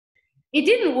it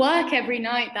didn't work every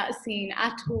night, that scene,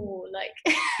 at all.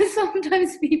 Like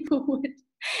sometimes people would,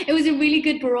 it was a really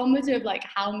good barometer of like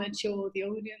how mature the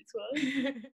audience was.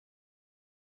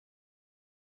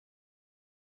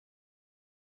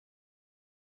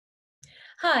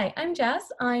 Hi, I'm Jazz.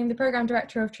 I'm the Programme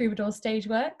Director of Troubadour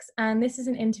Stageworks, and this is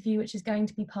an interview which is going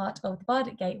to be part of the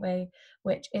Bardic Gateway,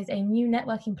 which is a new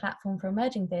networking platform for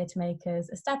emerging theatre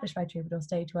makers established by Troubadour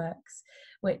Stageworks,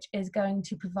 which is going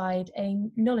to provide a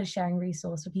knowledge-sharing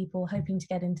resource for people hoping to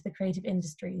get into the creative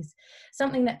industries,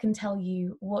 something that can tell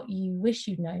you what you wish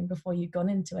you'd known before you'd gone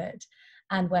into it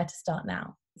and where to start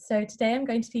now. So today I'm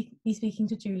going to be speaking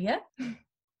to Julia.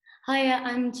 Hiya,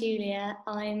 I'm Julia.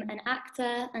 I'm an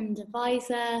actor and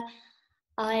deviser.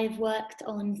 I've worked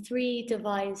on 3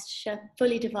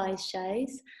 fully devised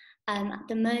shows. At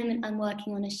the moment, I'm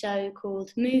working on a show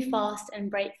called Move Fast and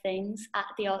Break Things at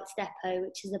the Arts Depot,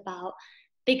 which is about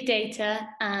big data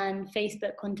and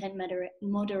Facebook content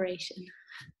moderation.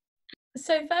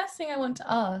 So first thing I want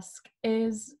to ask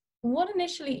is, what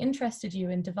initially interested you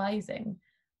in devising,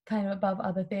 kind of above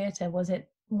other theatre? Was it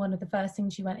one of the first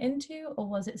things you went into, or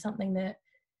was it something that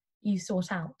you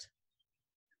sought out?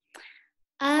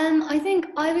 I think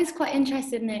I was quite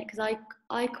interested in it because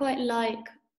I quite like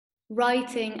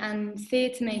writing and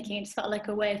theatre making. It just felt like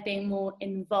a way of being more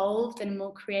involved and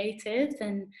more creative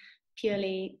than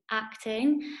purely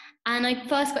acting. And I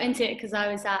first got into it because I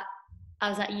was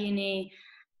at uni,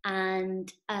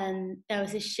 and there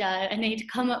was a show, and they'd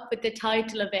come up with the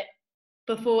title of it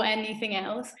before anything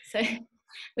else. So,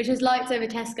 which was Lights Over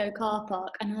Tesco Car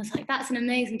Park, and I was like, that's an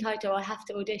amazing title. I have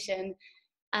to audition.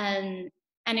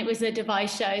 And it was a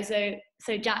devised show,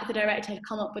 so Jack, the director, had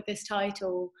come up with this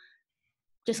title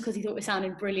just because he thought it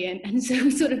sounded brilliant, and so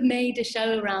we sort of made a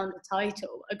show around the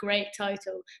title, a great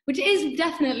title, which is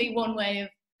definitely one way of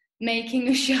making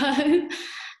a show.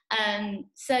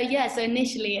 So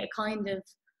initially a kind of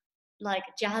like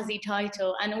jazzy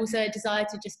title, and also a desire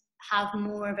to just have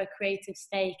more of a creative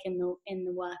stake in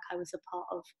the work I was a part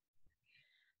of.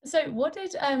 So what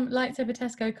did Lights Over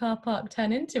Tesco Car Park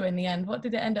turn into in the end? What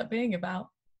did it end up being about?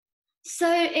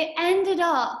 So it ended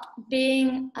up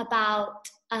being about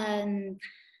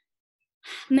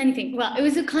many things. Well, it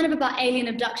was kind of about alien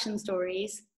abduction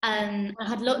stories. I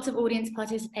had lots of audience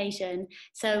participation.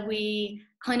 So we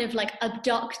kind of like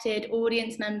abducted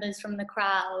audience members from the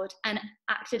crowd and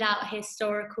acted out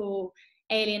historical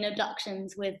alien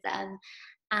abductions with them.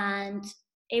 And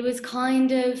it was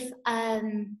kind of,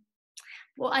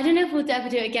 well, I don't know if we'll ever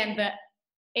do it again, but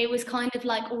it was kind of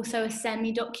like also a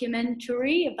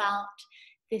semi-documentary about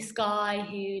this guy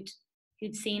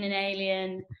who'd seen an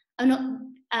alien.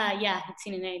 He'd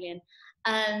seen an alien.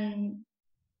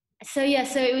 So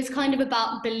it was kind of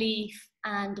about belief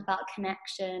and about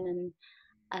connection,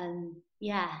 and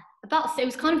it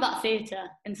was kind of about theatre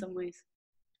in some ways.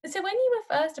 So when you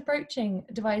were first approaching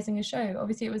devising a show,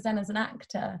 obviously it was then as an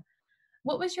actor,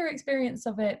 what was your experience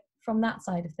of it from that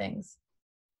side of things?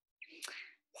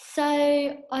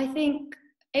 So I think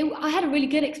I had a really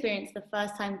good experience the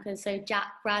first time, because Jack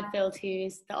Bradfield, who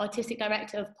is the artistic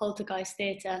director of Poltergeist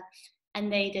Theatre, and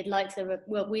we did Lights Over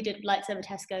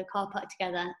Tesco Car Park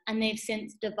together, and they've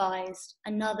since devised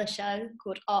another show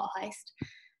called Art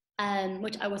Heist,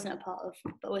 which I wasn't a part of,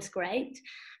 but was great.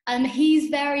 He's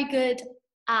very good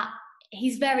at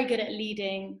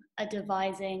leading a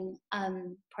devising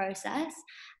process.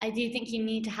 I do think you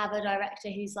need to have a director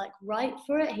who's like right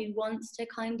for it, who wants to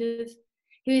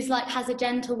who's like has a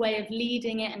gentle way of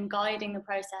leading it and guiding the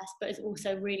process, but is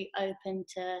also really open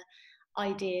to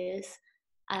ideas,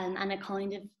 and a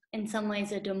kind of, in some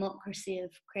ways, a democracy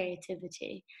of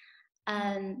creativity.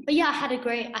 But yeah, I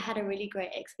had a really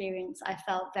great experience. I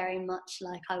felt very much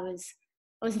like I was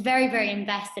very, very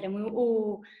invested, and we were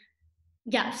all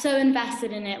so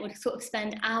invested in it. We'd sort of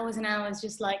spend hours and hours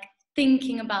just like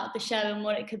thinking about the show and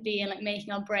what it could be, and like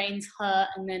making our brains hurt,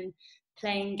 and then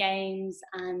playing games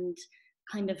and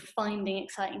kind of finding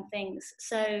exciting things.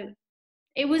 So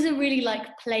it was a really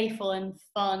like playful and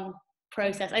fun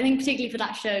process. I think particularly for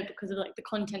that show, because of like the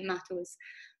content matter was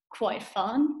quite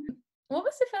fun. What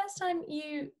was the first time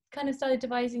you kind of started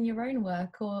devising your own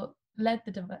work, or led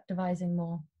the devising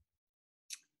more?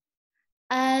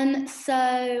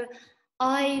 So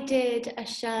I did a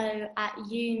show at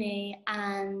uni,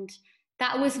 and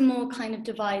that was more kind of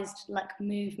devised like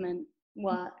movement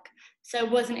work. So it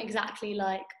wasn't exactly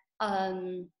like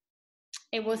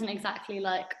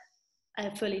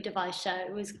a fully devised show.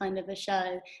 It was kind of a show.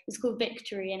 It was called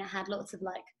Victory, and it had lots of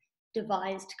like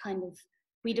devised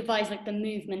we devised like the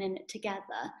movement in it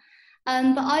together.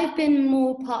 But I've been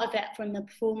more part of it from the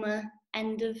performer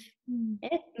end of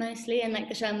it mostly. And like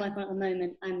the show I'm working on at the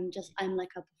moment, I'm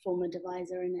like a performer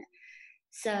deviser in it.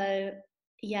 So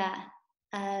yeah,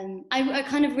 I'm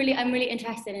really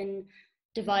interested in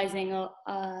devising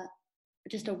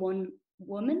just a one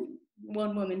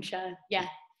woman show. Yeah,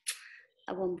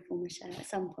 a one performer show at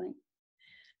some point.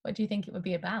 What do you think it would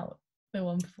be about, the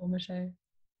one performer show?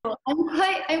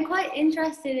 I'm quite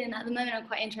interested in, at the moment, I'm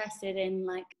quite interested in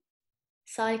like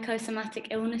psychosomatic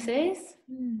illnesses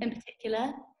in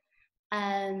particular,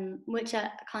 which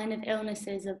are kind of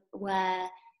illnesses where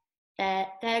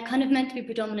they're kind of meant to be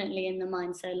predominantly in the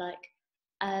mind. So like,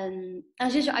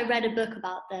 I read a book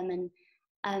about them,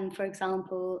 and for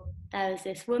example, there was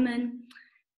this woman.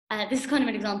 This is kind of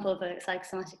an example of a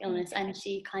psychosomatic illness, and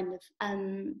she kind of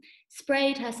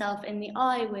sprayed herself in the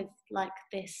eye with like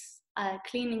this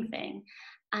cleaning thing,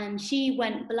 and she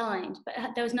went blind. But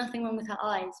there was nothing wrong with her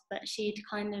eyes, but she'd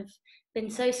kind of been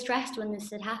so stressed when this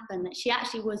had happened that she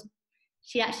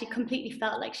actually completely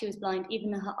felt like she was blind, even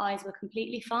though her eyes were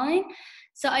completely fine.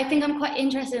 So I think I'm quite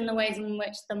interested in the ways in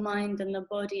which the mind and the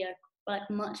body are like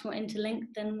much more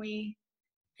interlinked than we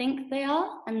think they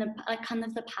are, and the like kind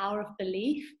of the power of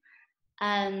belief. So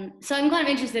I'm kind of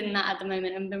interested in that at the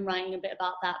moment. I've been writing a bit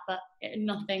about that, but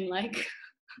nothing like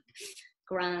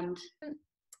grand.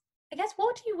 I guess,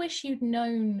 what do you wish you'd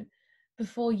known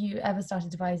before you ever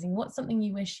started devising? What's something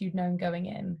you wish you'd known going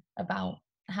in about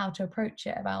how to approach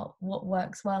it, about what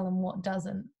works well and what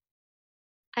doesn't?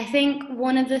 I think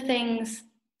one of the things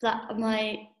that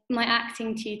my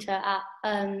acting tutor at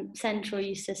Central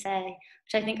used to say,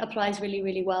 which I think applies really,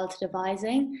 really well to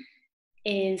devising,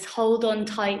 is hold on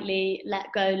tightly, let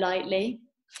go lightly,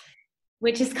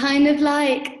 which is kind of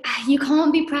like, you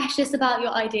can't be precious about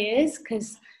your ideas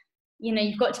because, you know,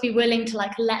 you've got to be willing to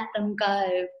like let them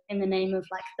go in the name of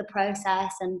like the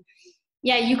process. And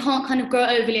yeah, you can't kind of grow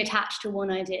overly attached to one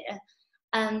idea.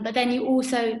 But then you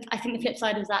also, I think the flip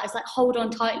side of that is like hold on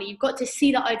tightly. You've got to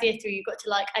see that idea through. You've got to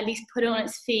like at least put it on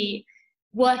its feet,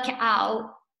 work it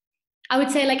out. I would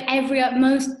say like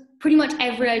pretty much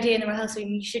every idea in the rehearsal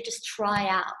room, you should just try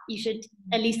out. You should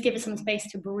at least give it some space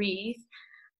to breathe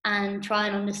and try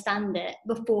and understand it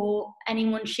before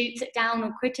anyone shoots it down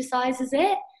or criticizes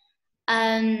it.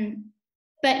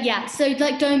 But yeah, so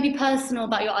like don't be personal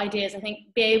about your ideas. I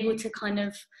think be able to kind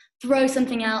of throw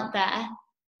something out there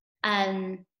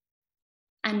and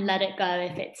let it go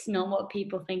if it's not what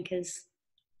people think is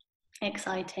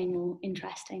exciting or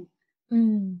interesting.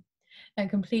 No,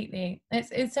 completely.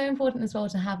 It's so important as well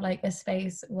to have like a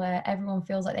space where everyone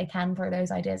feels like they can throw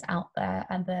those ideas out there,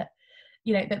 and that,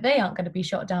 you know, that they aren't going to be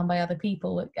shot down by other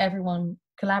people. Everyone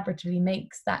collaboratively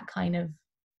makes that kind of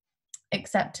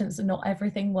acceptance that not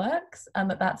everything works,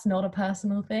 and that's not a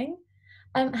personal thing.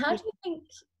 How do you think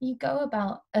you go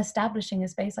about establishing a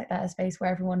space like that, a space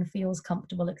where everyone feels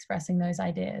comfortable expressing those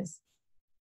ideas?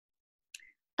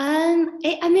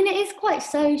 It is quite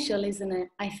social, isn't it?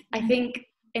 I think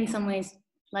in some ways,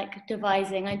 like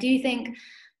devising, I do think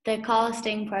the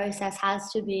casting process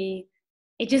has to be,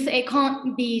 it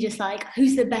can't be just like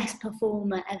who's the best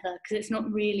performer ever, because it's not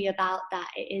really about that.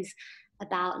 It is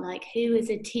about like who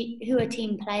are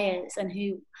team players and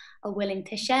who are willing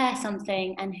to share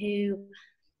something, and who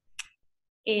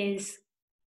is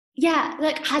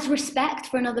like has respect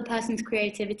for another person's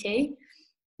creativity.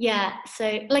 Yeah,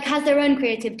 so like has their own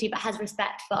creativity but has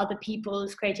respect for other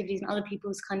people's creativities and other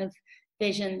people's kind of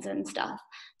visions and stuff.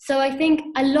 So I think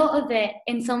a lot of it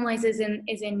in some ways is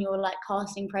in your like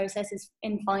casting process, is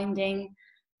in finding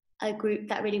a group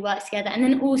that really works together. And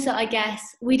then also I guess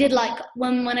we did like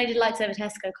when I did Lights Over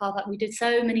Tesco Car Park, we did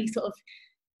so many sort of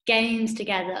games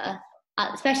together,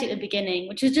 especially at the beginning,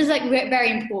 which was just like very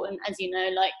important, as you know,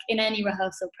 like in any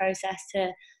rehearsal process,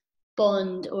 to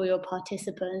bond all your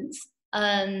participants.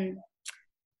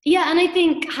 Yeah, and I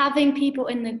think having people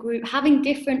in the group, having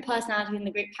different personalities in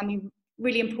the group can be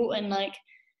really important. Like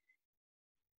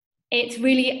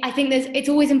I think it's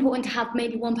always important to have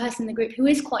maybe one person in the group who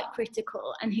is quite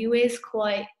critical and who is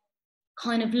quite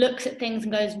kind of looks at things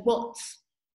and goes,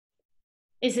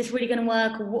 is this really going to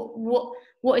work? Or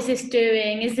what is this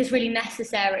doing? Is this really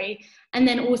necessary? And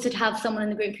then also to have someone in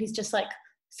the group who's just like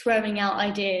throwing out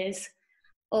ideas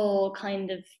or kind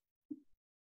of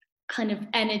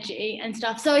energy and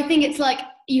stuff. So I think it's like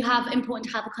important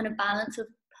to have a kind of balance of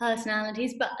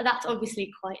personalities, but that's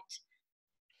obviously quite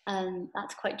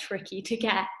tricky to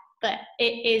get. But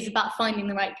it is about finding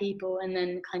the right people and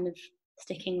then kind of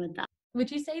sticking with that. Would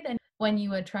you say then when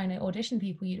you were trying to audition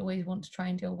people, you'd always want to try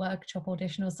and do a workshop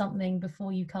audition or something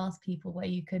before you cast people, where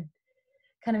you could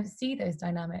kind of see those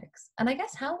dynamics? And I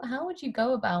guess how would you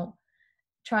go about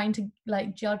trying to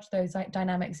like judge those like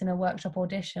dynamics in a workshop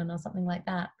audition or something like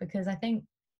that, because I think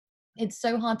it's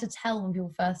so hard to tell when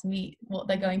people first meet what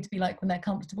they're going to be like when they're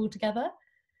comfortable together.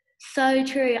 So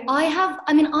true.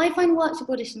 I find workshop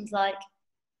auditions, like,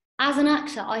 as an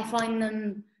actor, I find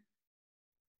them,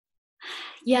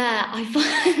 I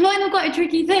find them quite a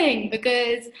tricky thing,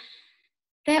 because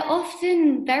they're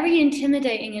often very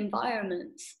intimidating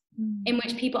environments in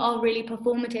which people are really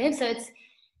performative. So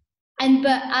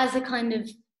but as a kind of,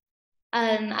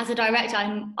 as a director,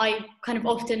 I kind of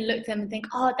often look at them and think,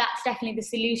 oh, that's definitely the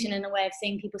solution, in a way of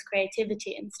seeing people's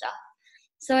creativity and stuff.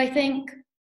 So I think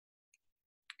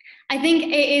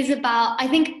it is about,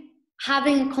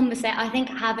 having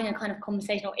a kind of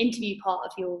conversational interview part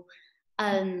of your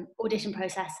audition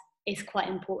process is quite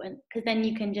important, because then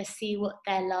you can just see what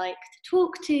they're like to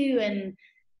talk to, and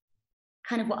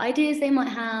kind of what ideas they might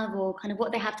have, or kind of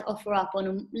what they have to offer up on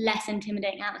a less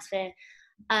intimidating atmosphere.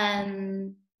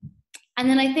 And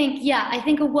then I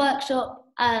think a workshop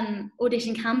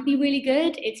audition can be really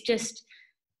good. It's just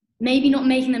maybe not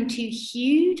making them too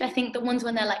huge. I think the ones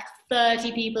when they're like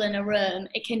 30 people in a room,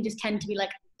 it can just tend to be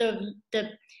like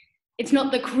it's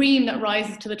not the cream that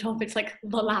rises to the top, it's like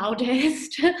the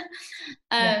loudest.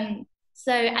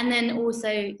 So, and then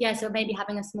also, so maybe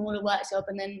having a smaller workshop,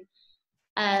 and then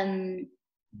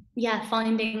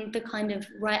finding the kind of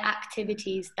right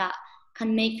activities that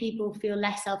can make people feel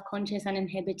less self-conscious and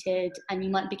inhibited, and you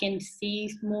might begin to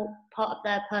see more part of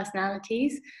their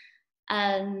personalities.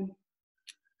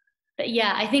 But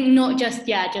I think not just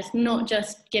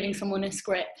giving someone a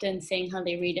script and seeing how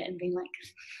they read it and being like,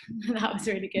 that was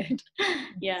really good.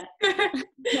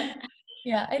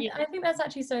 I think that's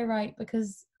actually so right,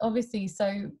 because obviously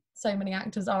so many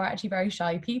actors are actually very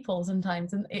shy people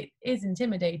sometimes, and it is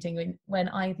intimidating when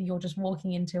either you're just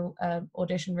walking into an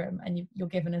audition room and you're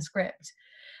given a script,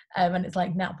 and it's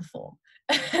like, now perform.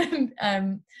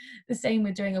 The same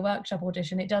with doing a workshop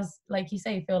audition. It does, like you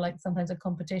say, feel like sometimes a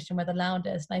competition where the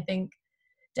loudest. And I think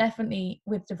definitely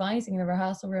with devising in the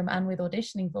rehearsal room and with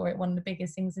auditioning for it, one of the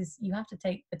biggest things is you have to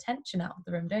take the tension out of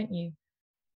the room, don't you?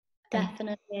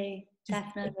 Definitely.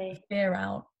 Fear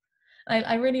out.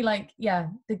 I really like the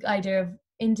idea of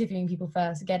interviewing people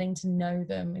first, getting to know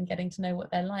them and getting to know what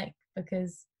they're like,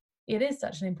 because it is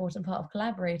such an important part of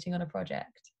collaborating on a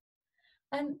project.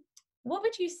 And what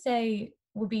would you say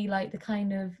would be like the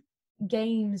kind of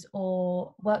games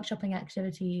or workshopping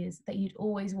activities that you'd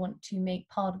always want to make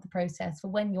part of the process for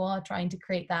when you are trying to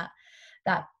create that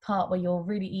part where you're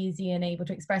really easy and able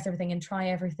to express everything and try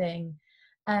everything?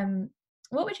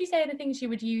 What would you say are the things you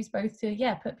would use both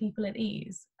to put people at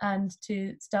ease and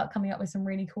to start coming up with some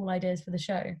really cool ideas for the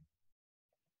show?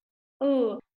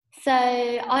 Oh, so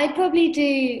I'd probably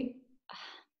do,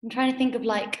 I'm trying to think of,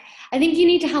 like, I think you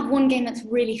need to have one game that's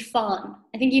really fun.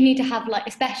 I think you need to have, like,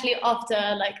 especially after,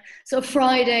 like, sort of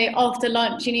Friday after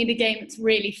lunch, you need a game that's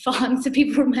really fun, so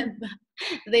people remember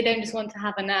that they don't just want to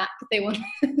have a nap, they want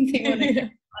to get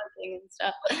and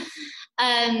stuff.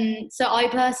 So I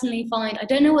personally find, I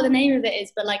don't know what the name of it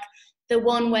is, but like the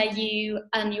one where you're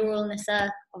all in a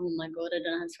circle. Oh my god, I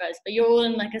don't know how to describe this, but you're all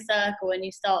in like a circle and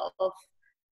you start off.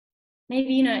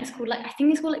 Maybe it's called, like, I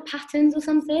think it's called like patterns or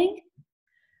something.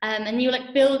 And you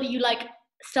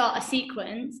start a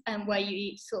sequence where you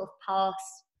each sort of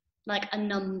pass like a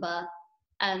number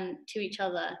to each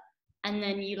other, and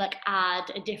then you like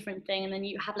add a different thing, and then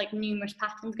you have like numerous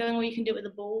patterns going, or you can do it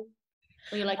with a ball,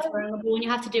 or you're like throwing a ball, and you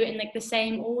have to do it in like the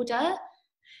same order,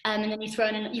 and then you throw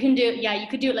in, you can do it, you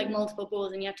could do it like multiple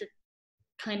balls, and you have to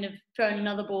kind of throw in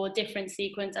another ball, different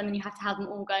sequence, and then you have to have them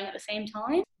all going at the same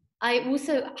time. I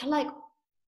like,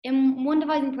 in one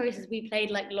devising process, we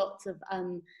played like lots of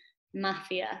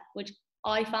Mafia, which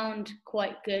I found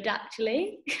quite good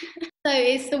actually. So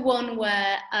it's the one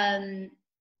where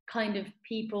kind of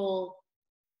people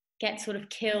get sort of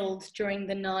killed during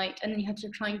the night, and then you have to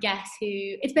try and guess who.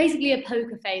 It's basically a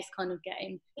poker face kind of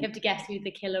game. You have to guess who the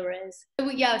killer is. So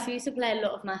we used to play a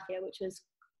lot of Mafia, which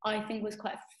I think was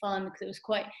quite fun, because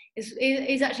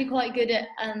it's actually quite good at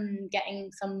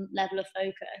getting some level of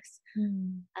focus.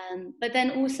 But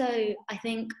then also I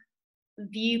think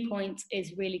Viewpoints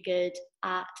is really good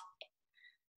at,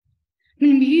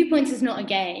 Viewpoints is not a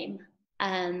game,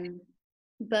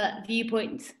 but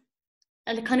Viewpoints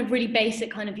are the kind of really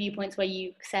basic kind of viewpoints where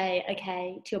you say,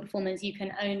 okay, to your performers, you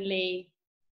can only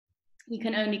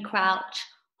crouch,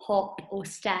 hop, or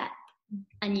step,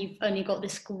 and you've only got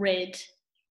this grid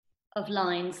of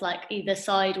lines, like either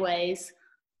sideways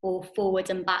or forwards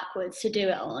and backwards to do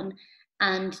it on,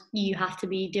 and you have to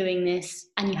be doing this,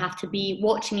 and you have to be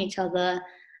watching each other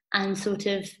and sort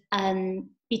of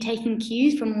be taking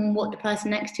cues from what the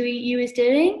person next to you is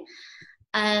doing.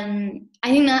 I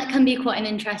think that can be quite an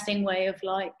interesting way of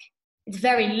like, it's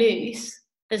very loose.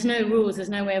 There's no rules, there's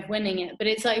no way of winning it, but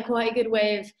it's like quite a good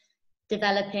way of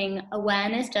developing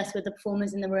awareness just with the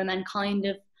performers in the room, and kind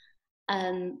of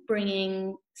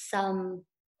bringing some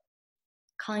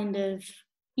kind of,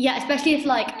 yeah, especially if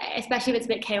it's a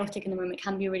bit chaotic in the room, it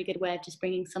can be a really good way of just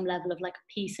bringing some level of like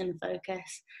peace and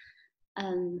focus,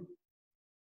 and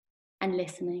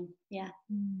listening. Yeah.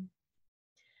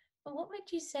 But what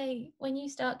would you say when you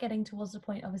start getting towards the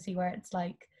point, obviously, where it's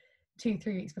like 2-3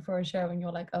 weeks before a show and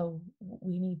you're like, oh,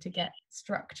 we need to get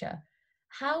structure?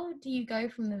 How do you go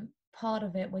from the part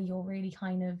of it where you're really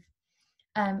kind of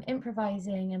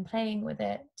improvising and playing with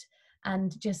it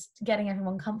and just getting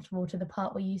everyone comfortable, to the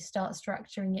part where you start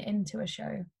structuring it into a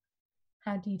show?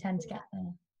 How do you tend to get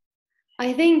there?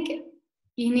 I think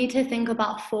you need to think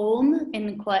about form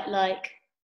in quite like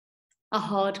a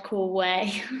hardcore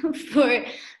way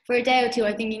for a day or two.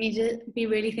 I think you need to be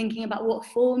really thinking about what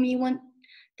form you want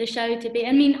the show to be.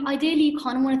 I mean, ideally you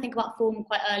kind of want to think about form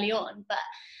quite early on, but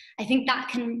I think that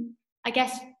can, I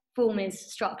guess form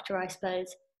is structure, I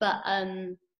suppose, but I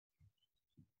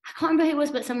can't remember who it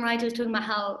was, but some writer was talking about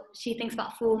how she thinks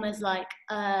about form as like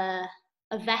a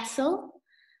vessel,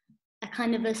 a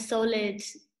kind of a solid,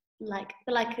 like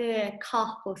a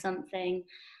cup or something,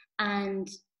 and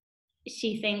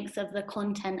she thinks of the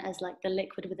content as like the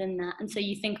liquid within that. And so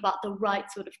you think about the right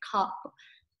sort of cup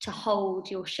to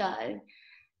hold your show.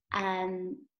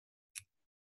 I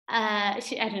don't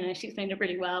know, she explained it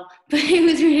really well, but it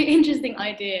was a really interesting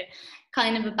idea,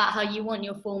 kind of about how you want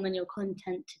your form and your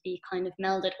content to be kind of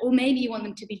melded, or maybe you want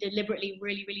them to be deliberately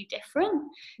really, really different.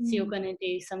 So you're going to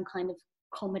do some kind of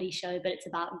comedy show, but it's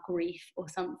about grief or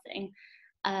something.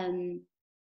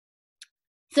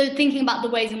 So thinking about the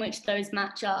ways in which those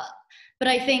match up. But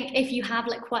I think if you have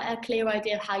like quite a clear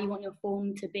idea of how you want your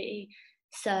form to be,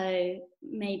 so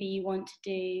maybe you want to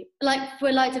do, like for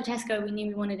Lights of Tesco, we knew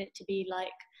we wanted it to be like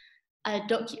a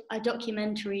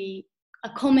documentary, a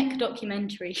comic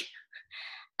documentary.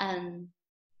 And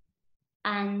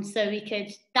so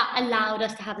that allowed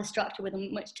us to have a structure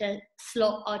within which to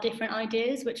slot our different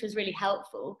ideas, which was really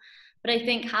helpful. But I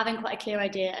think having quite a clear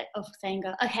idea of saying,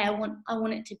 okay, I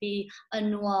want it to be a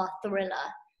noir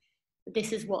thriller.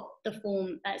 This is what the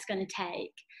form that's going to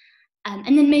take.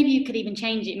 And then maybe you could even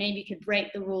change it. Maybe you could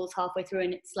break the rules halfway through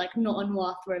and it's like not a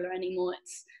noir thriller anymore.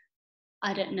 It's,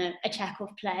 I don't know, a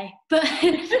Chekhov play. But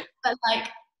like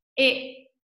it,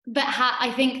 but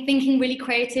I think thinking really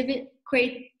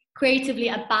creatively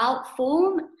about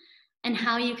form and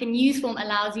how you can use form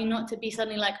allows you not to be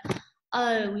suddenly like,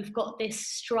 oh, we've got this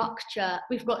structure,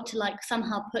 we've got to like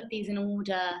somehow put these in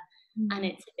order, and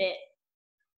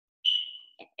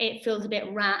it feels a bit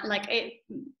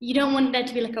you don't want there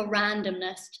to be like a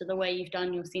randomness to the way you've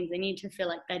done your scenes. They need to feel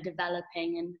like they're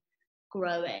developing and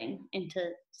growing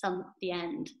into the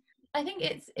end. I think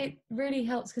it really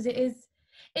helps because it is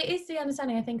the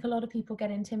understanding. I think a lot of people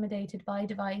get intimidated by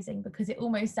devising because it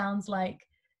almost sounds like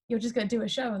you're just going to do a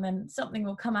show and then something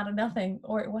will come out of nothing,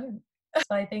 or it won't.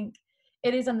 So I think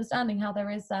it is understanding how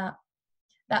there is that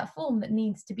form that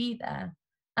needs to be there.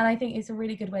 And I think it's a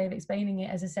really good way of explaining it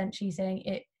as essentially saying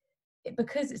it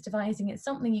because it's devising, it's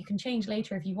something you can change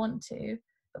later if you want to,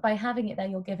 but by having it there,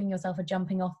 you're giving yourself a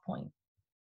jumping off point.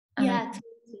 And yeah,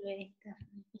 totally,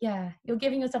 definitely. Yeah, you're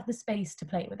giving yourself the space to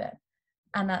play with it.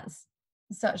 And that's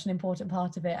such an important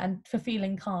part of it. And for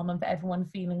feeling calm and for everyone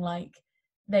feeling like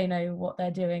they know what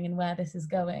they're doing and where this is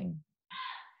going.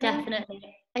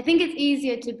 Definitely. I think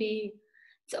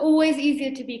it's always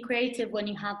easier to be creative when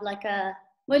you have to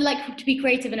be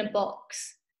creative in a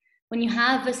box. When you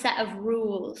have a set of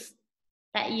rules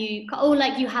that you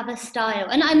have a style.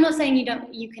 And I'm not saying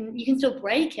you can still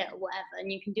break it or whatever, and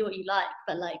you can do what you like,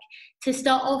 but like to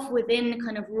start off within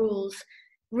kind of rules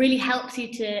really helps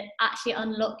you to actually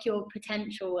unlock your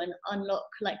potential and unlock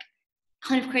like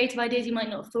kind of creative ideas you might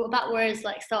not have thought about, whereas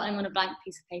like starting on a blank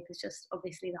piece of paper is just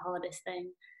obviously the hardest thing.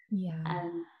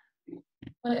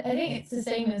 Well, I think it's the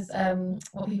same as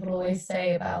what people always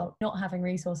say about not having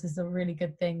resources is a really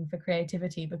good thing for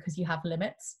creativity because you have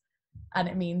limits, and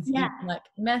it means you can like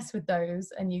mess with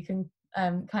those and you can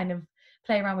kind of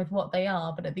play around with what they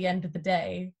are, but at the end of the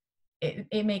day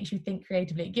it makes you think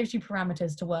creatively. It gives you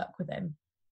parameters to work within.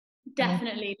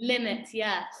 Definitely. Limits,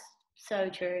 yes. So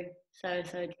true. So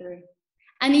true.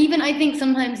 And even I think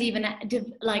sometimes even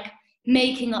like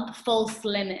making up false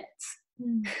limits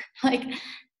like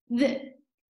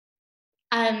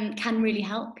can really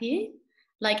help you.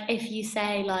 Like if you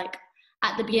say like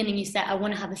at the beginning you say I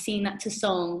want to have a scene that's a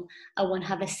song, I want to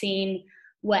have a scene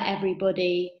where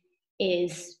everybody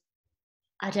is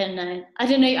I don't know.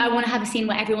 I want to have a scene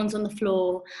where everyone's on the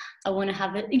floor. I want to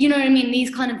have it, you know what I mean? These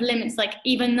kind of limits, like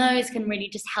even those can really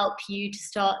just help you to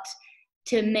start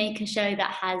to make a show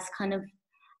that has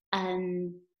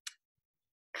um,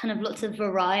 kind of lots of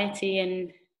variety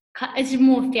and it's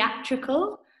more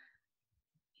theatrical.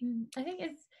 I think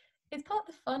it's part of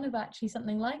the fun of actually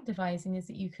something like devising is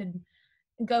that you can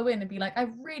go in and be like, I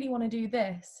really want to do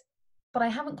this, but I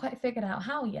haven't quite figured out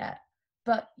how yet.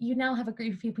 But you now have a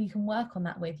group of people you can work on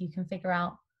that with. You can figure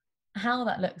out how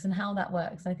that looks and how that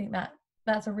works. I think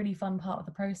that's a really fun part of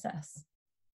the process.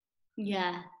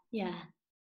 Yeah, yeah.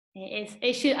 It is.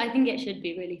 It should. I think it should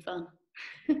be really fun.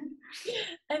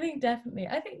 I think definitely.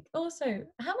 I think also,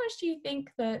 how much do you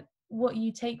think that what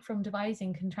you take from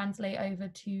devising can translate over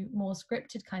to more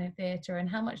scripted kind of theatre, and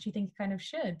how much do you think it kind of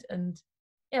should? And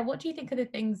yeah, what do you think are the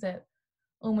things that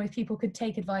almost people could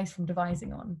take advice from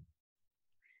devising on?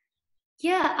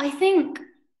 Yeah, I think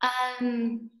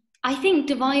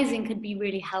devising could be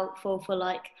really helpful for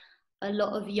like a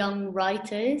lot of young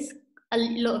writers, a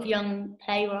lot of young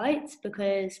playwrights,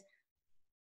 because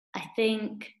I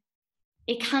think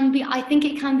I think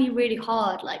it can be really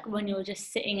hard, like when you're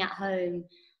just sitting at home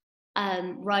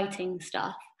writing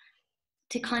stuff,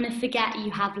 to kind of forget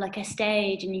you have like a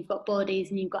stage and you've got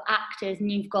bodies and you've got actors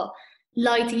and you've got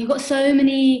lighting, you've got so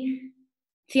many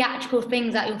theatrical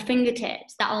things at your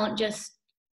fingertips that aren't just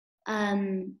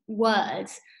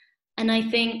words. And I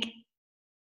think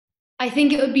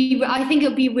it would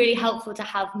be really helpful to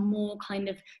have more kind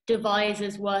of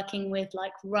devisers working with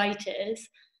like writers,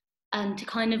 to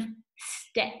kind of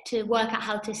to work out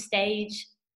how to stage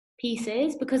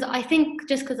pieces, because I think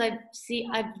just because I've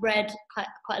read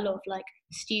quite a lot of like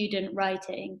student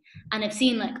writing, and I've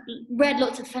seen like read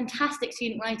lots of fantastic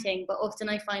student writing, but often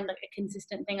I find like a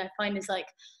consistent thing I find is like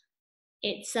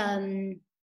it's how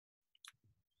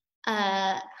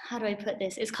do I put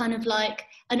this? It's kind of like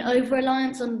an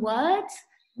over-reliance on words,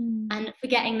 and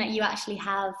forgetting that you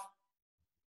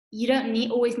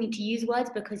don't always need to use words,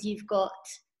 because you've got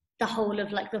the whole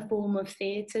of like the form of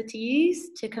theatre to use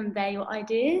to convey your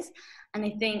ideas. And I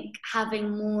think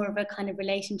having more of a kind of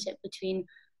relationship between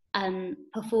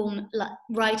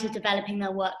writers developing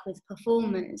their work with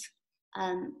performers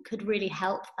could really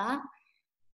help that.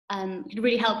 Could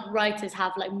really help writers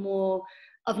have like more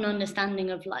of an understanding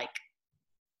of like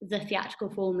the theatrical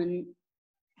form and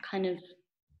kind of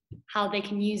how they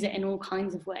can use it in all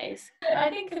kinds of ways.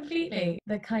 I think completely.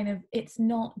 The kind of, it's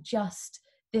not just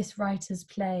this writer's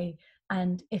play,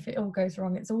 and if it all goes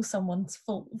wrong, it's all someone's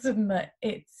fault, and that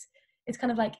it's kind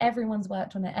of like everyone's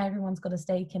worked on it, everyone's got a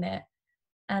stake in it,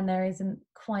 and there isn't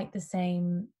quite the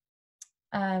same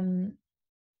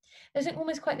there's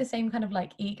almost quite the same kind of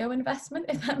like ego investment,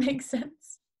 if that makes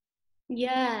sense.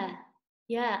 Yeah,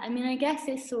 I mean, I guess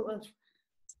it's sort of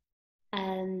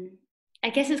I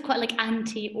guess it's quite like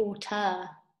anti-auteur.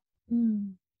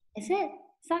 Is it?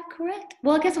 Is that correct?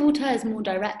 Well, I guess auteur is more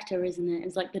director, isn't it?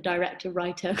 It's like the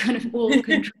director-writer kind of all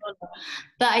controller.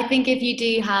 But I think if you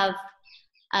do have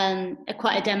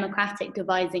quite a democratic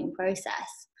devising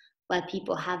process where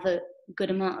people have a good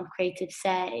amount of creative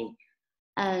say,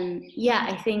 yeah,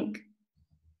 I think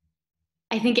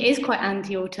it is quite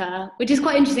anti-auteur, which is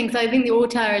quite interesting, because I think the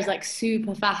auteur is like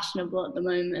super fashionable at the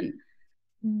moment.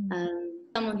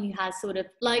 Someone who has sort of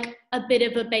like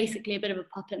basically a bit of a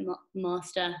puppet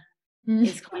master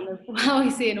is kind of how I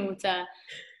see an auteur.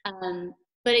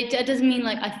 But it doesn't mean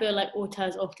like I feel like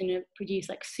auteurs often produce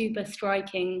like super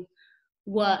striking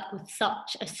work with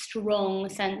such a strong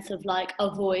sense of like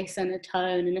a voice and a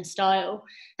tone and a style.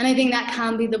 And I think that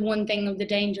can be the one thing of the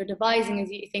danger of devising, is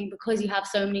you think because you have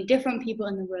so many different people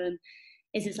in the room,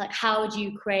 is it's like, how do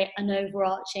you create an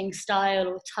overarching style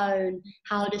or tone?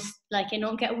 How does like it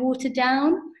not get watered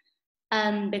down?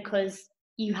 Because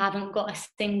you haven't got a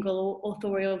single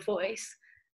authorial voice.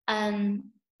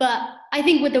 But I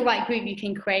think with the right group, you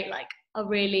can create like a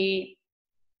really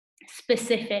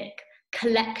specific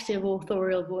collective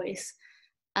authorial voice.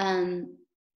 I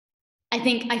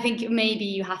think maybe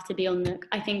you have to be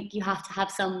I think you have to have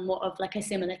somewhat of like a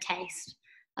similar taste,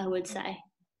 I would say.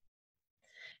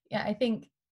 Yeah, I think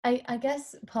I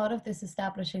guess part of this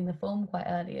establishing the form quite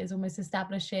early is almost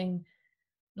establishing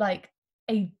like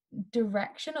a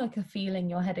direction, like a feeling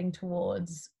you're heading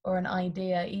towards, or an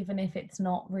idea, even if it's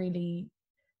not really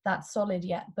that solid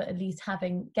yet, but at least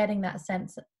getting that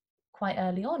sense quite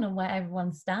early on where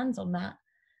everyone stands on that,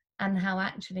 and how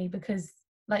actually, because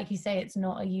like you say, it's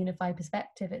not a unified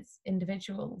perspective, it's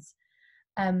individuals,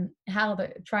 how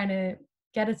trying to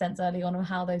get a sense early on of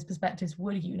how those perspectives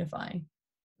would unify,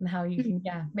 and how you can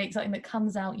make something that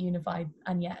comes out unified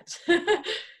and yet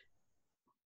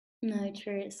no,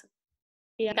 true.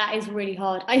 Yeah, that is really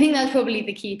hard. I think that's probably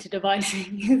the key to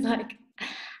devising is like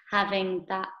having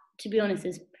that, to be honest,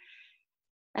 is,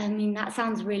 I mean, that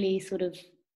sounds really sort of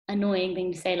annoying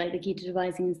thing to say, like the key to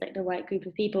devising is like the right group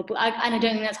of people. But and I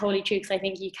don't think that's wholly true, because I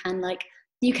think you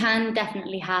can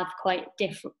definitely have quite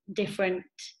different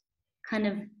kind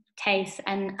of tastes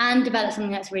and develop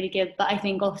something that's really good. But I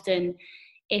think often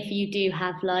if you do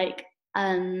have like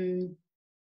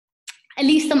at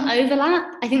least some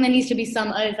overlap, I think there needs to be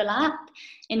some overlap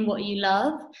in what you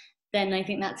love, then I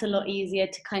think that's a lot easier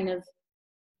to kind of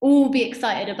all be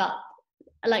excited about.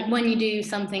 Like when you do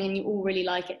something and you all really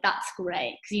like it, that's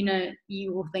great, because you know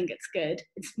you all think it's good.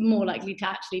 It's more likely to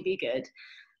actually be good.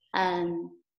 I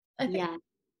think,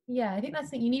 yeah, I think that's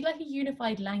the thing. You need like a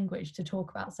unified language to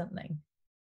talk about something.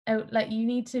 Oh, like you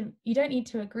don't need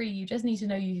to agree. You just need to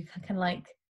know you can like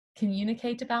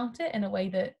communicate about it in a way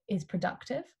that is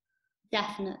productive.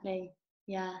 Definitely,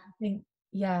 yeah. I think,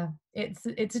 yeah, it's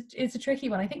a tricky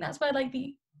one. I think that's where like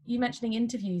you mentioning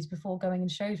interviews before going in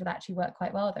shows would actually work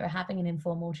quite well. They were having an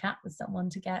informal chat with someone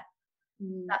to get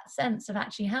that sense of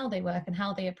actually how they work and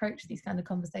how they approach these kind of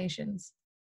conversations.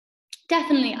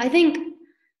 Definitely. I think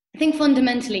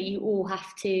fundamentally you all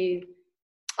have to,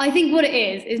 I think what it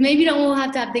is maybe you don't all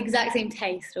have to have the exact same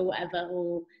taste or whatever,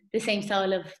 or the same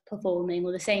style of performing,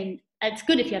 or the same, it's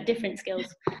good if you have different skills,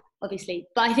 obviously,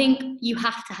 but I think you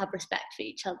have to have respect for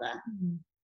each other.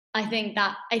 I think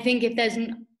if there's,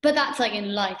 but that's like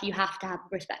in life, you have to have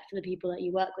respect for the people that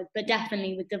you work with, but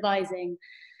definitely with devising,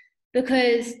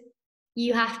 because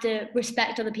you have to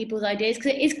respect other people's ideas,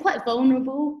 because it is quite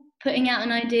vulnerable. Putting out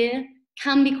an idea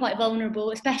can be quite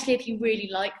vulnerable, especially if you really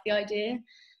like the idea.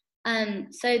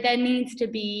 So there needs to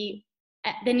be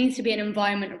an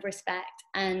environment of respect,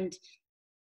 and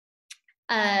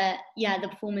the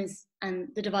performers and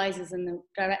the devisers and the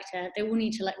director, they all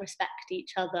need to like respect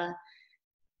each other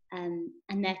and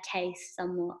their taste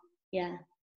somewhat. Yeah.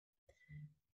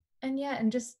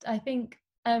 And just I think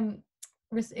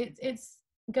it's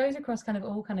goes across kind of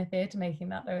all kind of theatre making,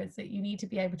 that though, is that you need to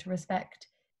be able to respect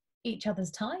each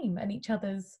other's time and each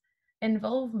other's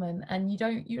involvement, and you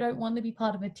don't want to be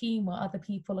part of a team where other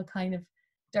people are kind of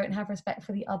don't have respect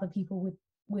for the other people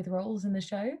with roles in the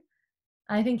show.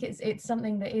 I think it's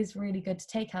something that is really good to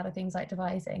take out of things like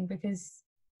devising, because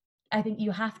I think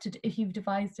you have to, if you've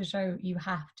devised a show, you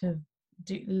have to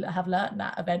have learned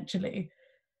that eventually.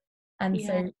 And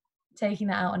so taking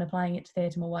that out and applying it to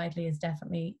theatre more widely is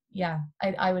definitely,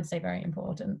 I would say very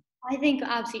important. I think you're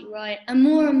absolutely right. And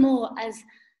more as more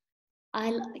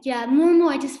and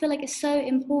more, I just feel like it's so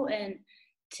important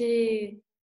to,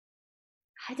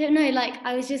 I don't know, like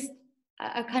I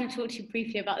kind of talked to you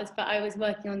briefly about this, but I was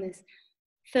working on this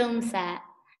film set,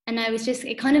 and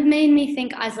it kind of made me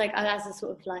think as a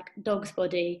sort of like dog's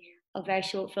body of very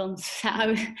short films set.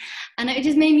 And it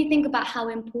just made me think about how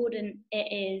important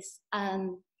it is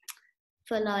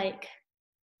for like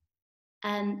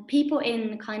people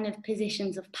in kind of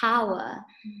positions of power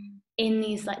in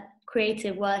these like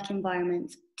creative work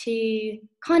environments to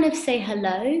kind of say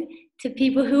hello to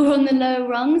people who are on the lower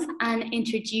rungs and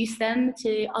introduce them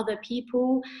to other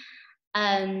people,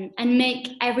 and make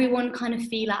everyone kind of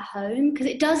feel at home, because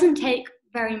it doesn't take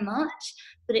very much,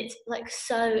 but it's like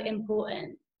so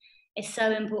important. It's so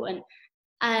important.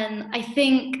 I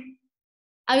think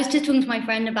I was just talking to my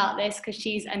friend about this, because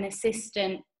she's an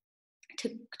assistant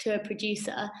to a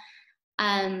producer,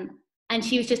 and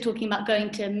she was just talking about going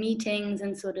to meetings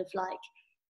and sort of like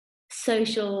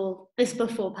social, this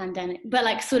before pandemic, but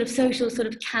like sort of social sort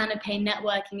of canapé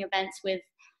networking events with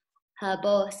her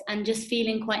boss, and just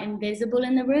feeling quite invisible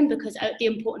in the room, because the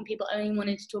important people only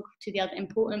wanted to talk to the other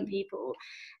important people.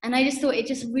 And I just thought it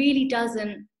just really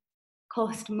doesn't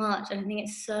cost much, and I think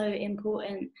it's so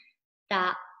important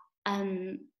that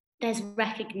there's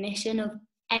recognition of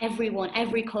everyone,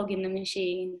 every cog in the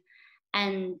machine,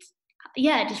 and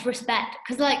just respect,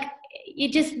 because like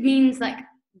it just means like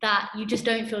that you just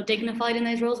don't feel dignified in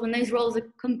those roles when those roles are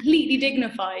completely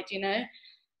dignified, you know.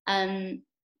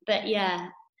 But yeah,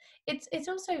 it's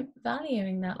also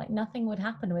valuing that like nothing would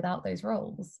happen without those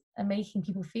roles, and making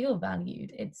people feel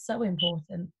valued. It's so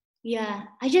important. Yeah,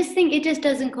 I just think it just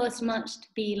doesn't cost much to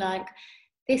be like,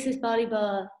 this is Barley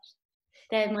Bar,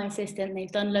 they're my assistant,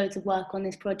 they've done loads of work on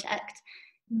this project.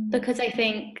 Because I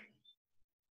think,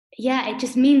 it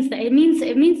just means that it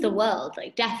means the world,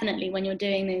 like definitely when you're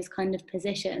doing those kind of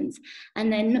positions,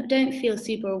 and then don't feel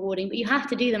super rewarding, but you have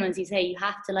to do them, as you say, you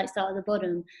have to like start at the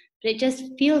bottom, but it just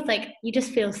feels like you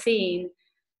just feel seen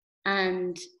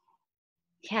and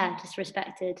just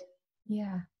respected.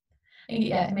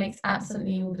 It makes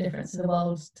absolutely all the difference in the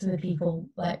world to the people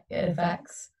like it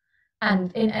affects.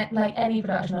 And in like any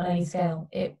production on any scale,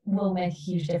 it will make a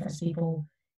huge difference to people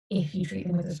if you treat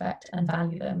them with respect and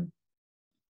value them.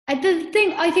 I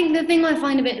think the thing I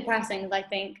find a bit depressing is I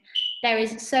think there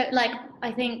is so, like,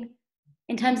 I think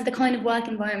in terms of the kind of work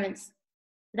environments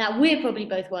that we're probably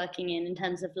both working in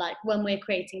terms of like when we're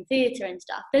creating theatre and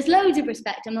stuff, there's loads of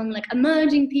respect among like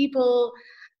emerging people,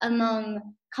 among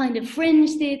kind of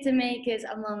fringe theatre makers,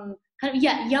 among kind of,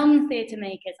 yeah, young theatre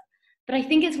makers. But I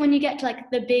think it's when you get to like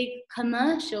the big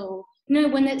commercial,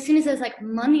 when as soon as there's like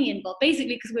money involved,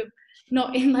 basically because we're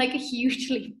not in like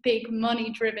hugely big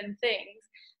money driven things,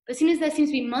 but as soon as there seems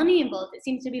to be money involved, it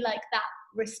seems to be like that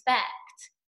respect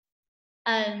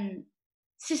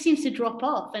it just seems to drop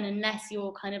off. And unless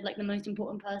you're kind of like the most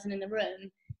important person in the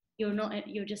room,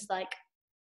 you're just like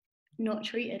not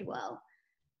treated well.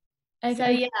 So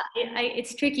yeah,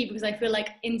 it's tricky because I feel like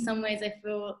in some ways I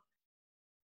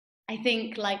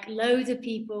think like loads of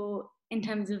people in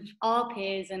terms of our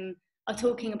peers and are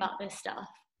talking about this stuff,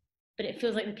 but it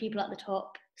feels like the people at the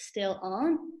top still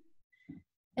aren't.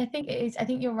 I think it is. I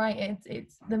think you're right.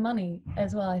 It's the money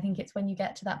as well. I think it's when you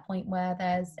get to that point where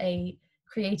there's a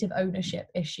creative ownership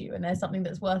issue and there's something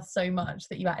that's worth so much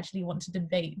that you actually want to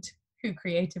debate who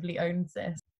creatively owns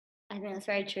this. I think that's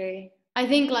very true. I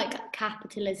think like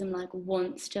capitalism like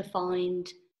wants to find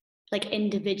like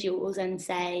individuals and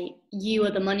say, you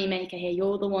are the moneymaker here,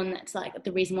 you're the one that's like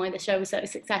the reason why the show was so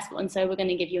successful, and so we're going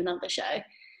to give you another show,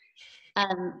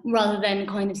 rather than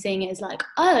kind of seeing it as like,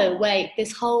 oh wait,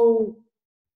 this whole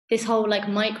like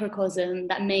microcosm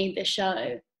that made the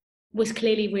show was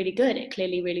clearly really good, it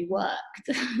clearly really worked.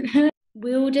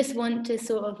 We all just want to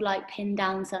sort of like pin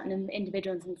down certain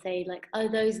individuals and say like, oh,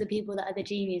 those are the people that are the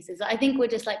geniuses. I think we're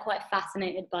just like quite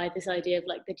fascinated by this idea of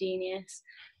like the genius,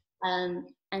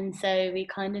 and so we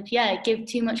kind of give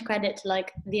too much credit to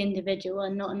like the individual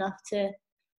and not enough to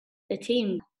the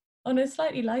team. On a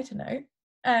slightly lighter note,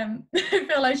 I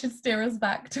feel I should steer us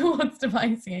back towards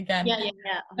devising again. Yeah.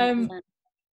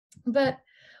 But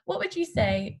what would you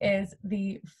say is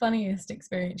the funniest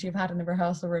experience you've had in the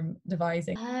rehearsal room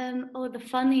devising? The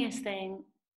funniest thing.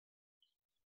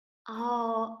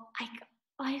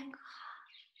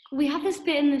 We have this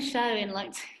bit in the show in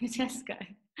like Tesco,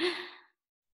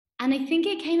 and I think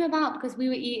it came about because we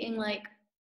were eating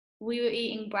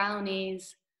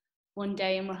brownies one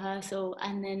day in rehearsal,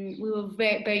 and then we were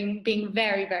being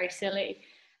very, very silly.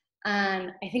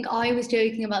 And I think I was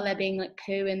joking about there being like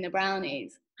poo in the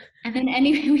brownies. And then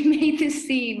anyway, we made this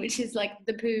scene, which is like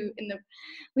the poo in the.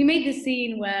 We made this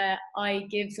scene where I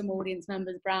give some audience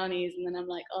members brownies, and then I'm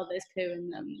like, "Oh, there's poo in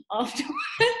them" afterwards.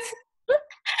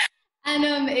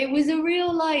 And it was a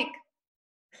real like.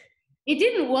 It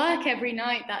didn't work every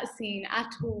night, that scene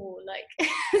at all. Like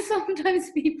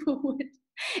sometimes people would.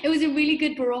 It was a really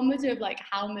good barometer of like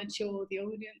how mature the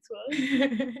audience was.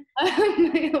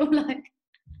 They were like,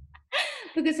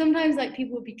 because sometimes like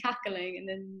people would be cackling, and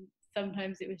then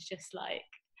sometimes it was just like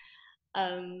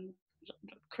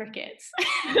crickets.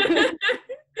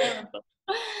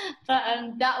 But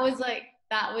that was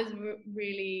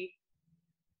really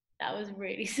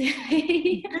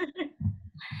silly.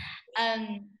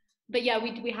 But yeah,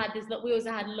 we had this. We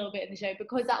also had a little bit in the show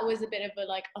because that was a bit of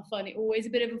always a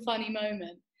bit of a funny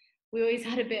moment. We always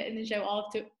had a bit in the show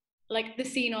after, like the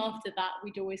scene after that.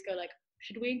 We'd always go like,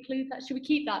 should we include that? Should we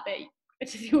keep that bit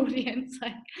to the audience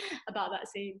like about that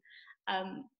scene?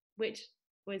 Which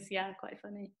was quite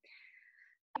funny.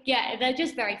 Yeah, they're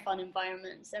just very fun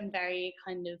environments and very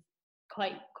kind of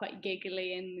quite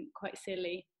giggly and quite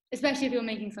silly. Especially if you're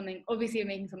making something, obviously you're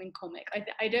making something comic.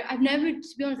 I've never,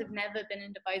 to be honest, I've never been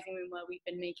in a devising room where we've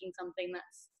been making something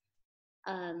that's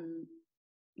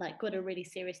like got a really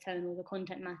serious tone, or the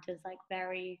content matters like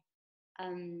very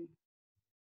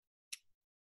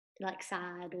like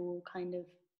sad or kind of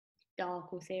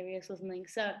dark or serious or something.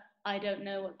 So I don't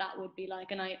know what that would be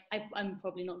like, and I'm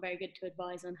probably not very good to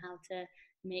advise on how to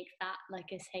make that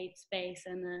like a safe space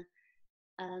and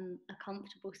a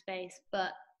comfortable space.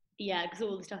 But yeah, because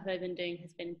all the stuff I've been doing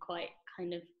has been quite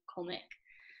kind of comic.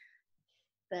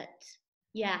 But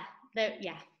I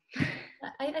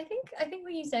think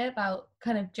what you say about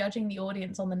kind of judging the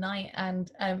audience on the night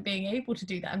and being able to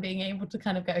do that and being able to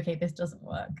kind of go, okay, this doesn't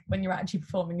work, when you're actually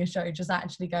performing a show, just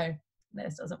actually go,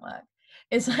 this doesn't work.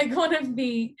 It's like one of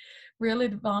the real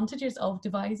advantages of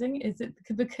devising is that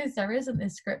because there isn't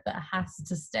this script that has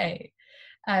to stay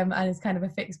and it's kind of a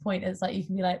fixed point. It's like you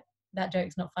can be like, that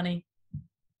joke's not funny,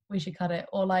 we should cut it,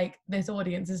 or like this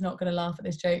audience is not going to laugh at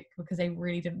this joke because they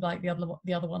really didn't like the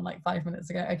other one like 5 minutes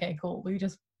ago. Okay, cool,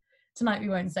 tonight we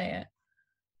won't say it.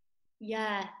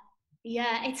 Yeah,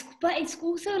 Yeah, but it's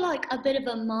also like a bit of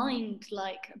a mind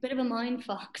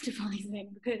fuck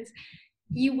devising, because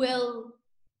you will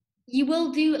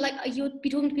do, like, you'll be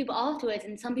talking to people afterwards,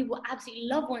 and some people absolutely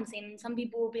love one scene, and some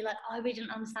people will be like, oh, I really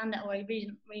didn't understand that, or I really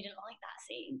didn't like that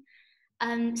scene.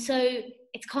 So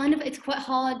it's quite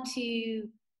hard to,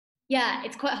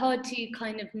 it's quite hard to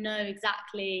kind of know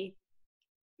exactly.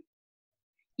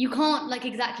 You can't like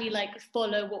exactly like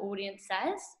follow what audience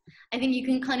says. I think you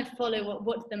can kind of follow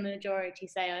what the majority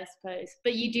say, I suppose,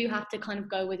 but you do have to kind of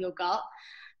go with your gut,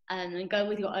 and go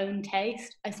with your own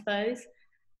taste, I suppose.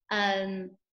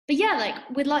 But yeah, like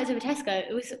with Lights Over Tesco,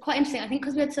 it was quite interesting. I think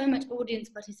because we had so much audience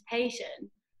participation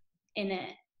in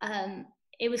it,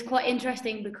 it was quite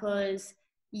interesting because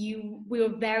we were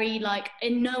very, like,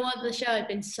 in no other show I've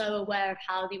been so aware of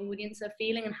how the audience are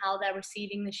feeling and how they're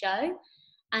receiving the show.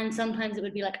 And sometimes it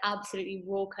would be like absolutely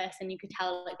raucous, and you could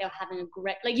tell like they were having a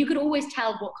great, like you could always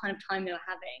tell what kind of time they were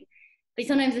having. But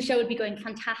sometimes the show would be going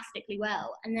fantastically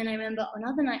well. And then I remember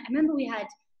another night, we had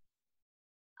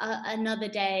another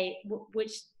day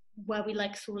where we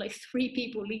like saw like 3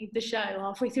 people leave the show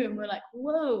halfway through, and we're like,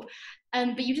 whoa.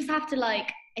 But you just have to,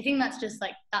 like, I think that's just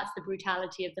like, that's the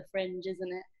brutality of the Fringe,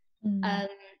 isn't it?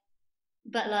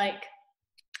 But like,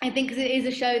 I think because it is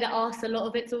a show that asks a lot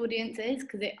of its audiences,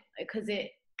 because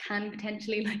it can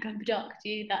potentially like abduct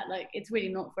you, that like it's really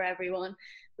not for everyone,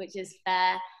 which is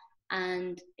fair.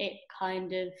 And it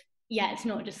kind of, it's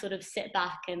not just sort of sit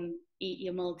back and eat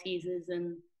your Maltesers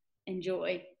and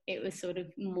enjoy. It was sort of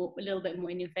more, a little bit more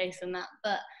in your face than that.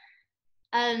 But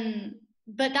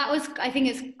that was, I think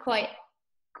it's quite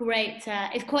great.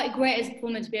 It's quite great as a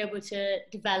performer to be able to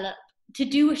develop, to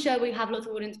do a show where you have lots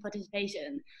of audience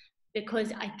participation,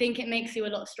 because I think it makes you a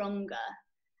lot stronger.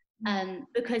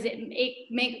 Because it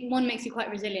makes you quite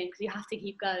resilient, because you have to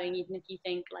keep going even if you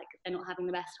think like they're not having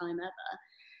the best time ever.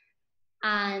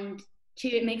 And 2,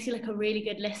 it makes you like a really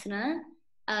good listener,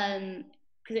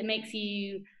 because it makes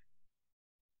you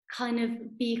kind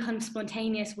of be kind of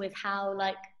spontaneous with how,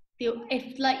 like,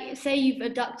 if like say you've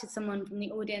abducted someone from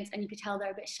the audience and you could tell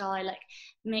they're a bit shy, like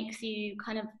makes you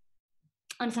kind of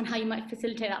understand how you might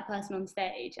facilitate that person on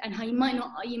stage, and how you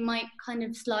might kind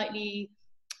of slightly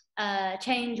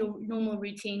change your normal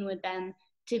routine with them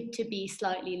to be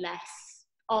slightly less,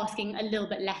 asking a little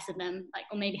bit less of them, like,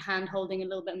 or maybe hand holding a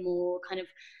little bit more, kind of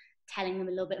telling them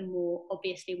a little bit more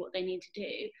obviously what they need to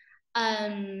do.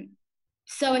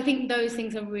 So I think those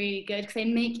things are really good, because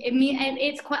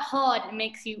it's quite hard. It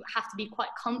makes you have to be quite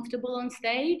comfortable on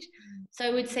stage. So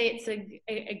I would say it's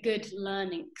a good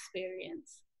learning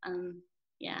experience.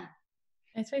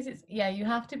 I suppose it's, you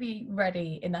have to be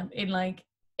ready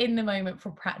in the moment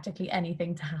for practically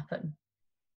anything to happen,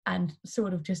 and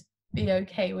sort of just be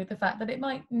okay with the fact that it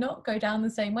might not go down the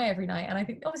same way every night. And I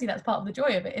think obviously that's part of the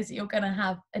joy of it, is that you're going to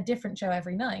have a different show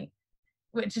every night,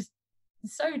 which is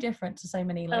so different to so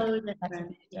many like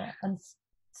and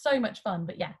so much fun,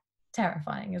 but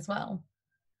terrifying as well.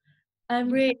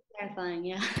 Really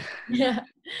terrifying.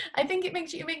 I think it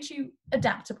makes you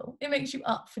adaptable. It makes you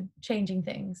up for changing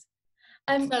things.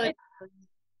 So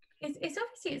it's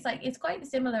obviously it's quite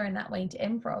similar in that way to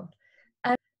improv.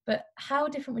 But how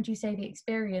different would you say the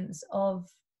experience of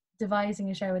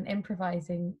devising a show and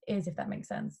improvising is, if that makes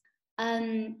sense?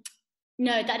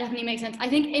 No, that definitely makes sense. I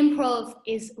think improv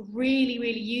is really,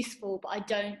 really useful, but I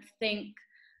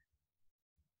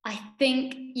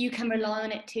think you can rely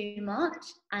on it too much,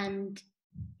 and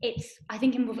I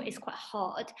think improv is quite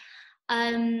hard.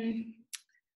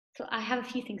 So I have a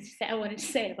few things I wanted to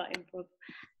say about improv,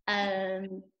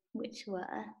 which were,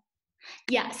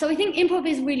 so I think improv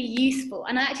is really useful,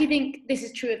 and I actually think this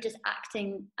is true of just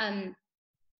acting,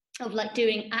 of like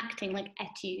doing acting like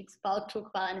etudes, but I'll talk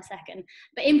about that in a second.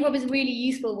 But improv is really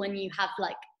useful when you have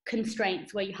like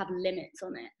constraints, where you have limits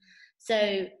on it.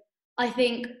 So I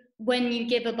think when you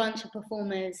give a bunch of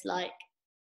performers like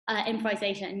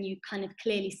improvisation, and you kind of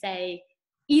clearly say,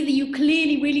 either you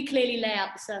really clearly lay out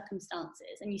the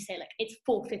circumstances, and you say like, it's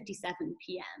 4:57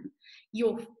 p.m.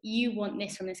 You want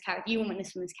this from this character, you want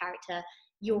this from this character,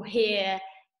 you're here,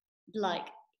 like,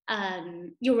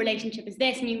 your relationship is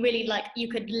this, and you really like, you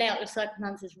could lay out your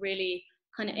circumstances really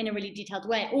kind of in a really detailed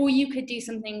way. Or you could do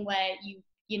something where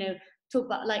you know, talk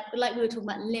about like we were talking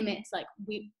about limits, like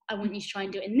I want you to try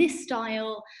and do it in this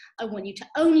style, I want you to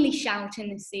only shout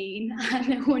in the scene,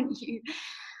 and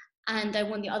I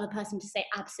want the other person to say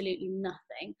absolutely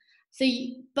nothing. So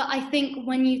but I think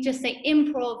when you just say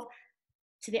improv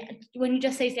when you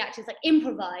just say to the actors like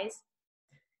improvise,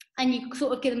 and you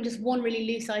sort of give them just one really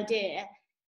loose idea,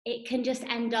 it can just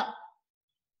end up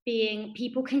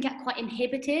people can get quite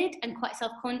inhibited and quite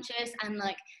self-conscious, and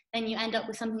like then you end up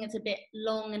with something that's a bit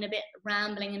long and a bit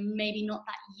rambling and maybe not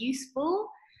that useful.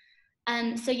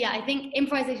 So yeah, I think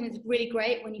improvisation is really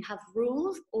great when you have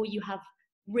rules or you have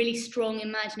really strong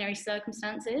imaginary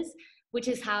circumstances, which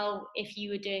is how, if you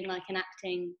were doing like an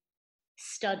acting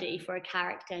study for a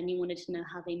character and you wanted to know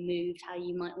how they moved, how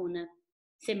you might want to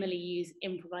similarly use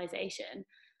improvisation.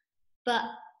 But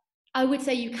I would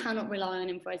say you cannot rely on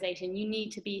improvisation. You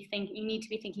need to be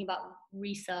thinking about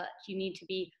research. You need to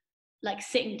be like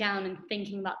sitting down and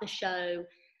thinking about the show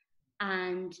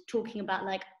and talking about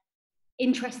like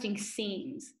interesting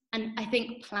scenes. And I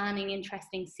think planning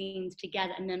interesting scenes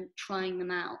together and then trying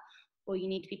them out, or you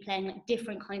need to be playing like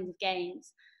different kinds of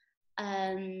games.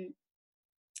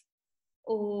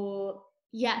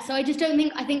 So I just don't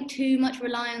think, I think too much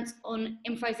reliance on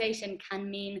improvisation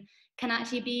can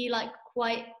actually be like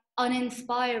quite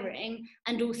uninspiring,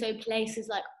 and also places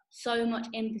like so much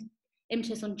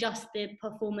impetus on just the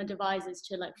performer devises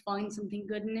to like find something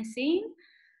good in a scene.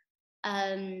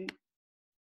 I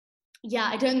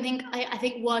don't think, I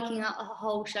think working out a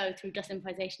whole show through just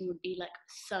improvisation would be like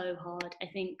so hard. I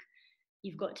think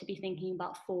you've got to be thinking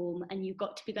about form, and you've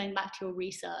got to be going back to your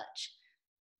research.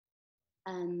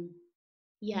 I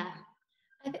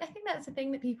think that's the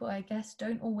thing that people, I guess,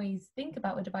 don't always think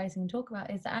about with devising and talk about,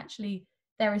 is that actually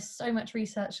there is so much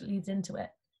research that leads into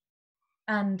it.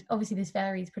 And obviously this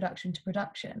varies production to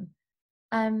production.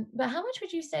 But how much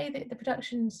would you say that the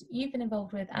productions you've been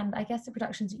involved with, and I guess the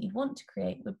productions that you'd want to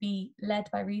create, would be led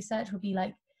by research, would be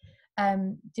like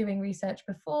doing research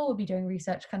before, would be doing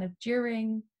research kind of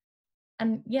during?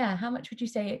 And yeah, how much would you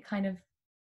say it kind of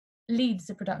leads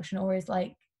the production, or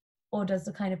does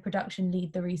the kind of production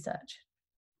lead the research?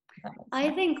 I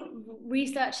think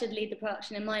research should lead the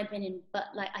production, in my opinion, but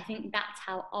like I think that's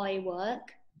how I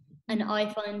work. And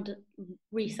I find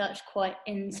research quite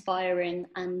inspiring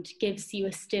and gives you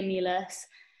a stimulus.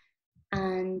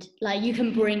 And like you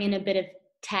can bring in a bit of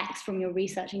text from your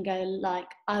research and go like,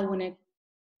 I want to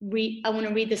read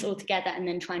this all together and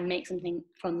then try and make something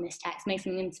from this text, make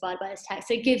something inspired by this text.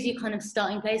 So it gives you kind of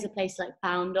starting place, a place to like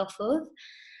bound off of.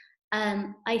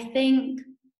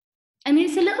 I mean,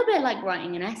 it's a little bit like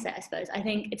writing an essay, I suppose. I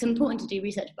think it's important to do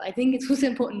research, but I think it's also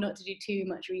important not to do too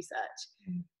much research.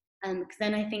 Because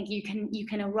then I think you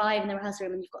can arrive in the rehearsal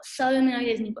room and you've got so many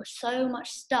ideas and you've got so much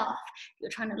stuff.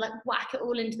 You're trying to like whack it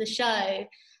all into the show,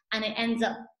 and it ends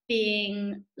up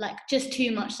being like just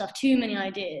too much stuff, too many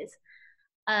ideas.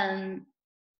 So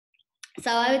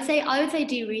I would say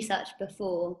do research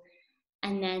before,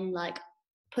 and then like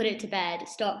put it to bed,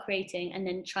 start creating, and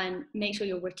then try and make sure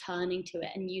you're returning to it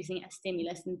and using it as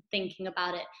stimulus and thinking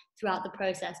about it throughout the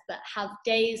process. But have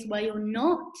days where you're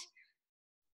not,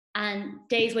 and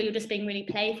days where you're just being really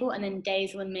playful, and then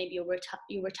days when maybe you're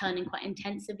returning quite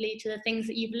intensively to the things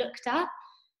that you've looked at.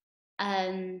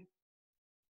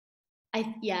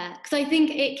 Because I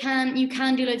think you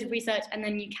can do loads of research and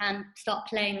then you can start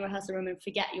playing the rehearsal room and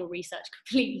forget your research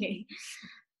completely,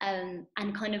 and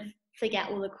kind of forget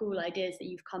all the cool ideas that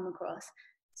you've come across.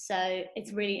 So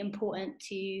it's really important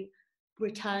to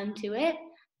return to it.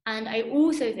 And I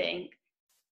also think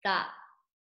that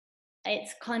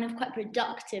it's kind of quite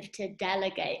productive to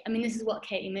delegate. I mean, this is what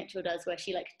Katie Mitchell does, where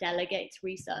she like delegates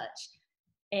research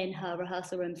in her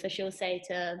rehearsal room. So she'll say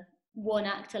to one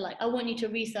actor, like, I want you to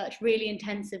research really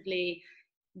intensively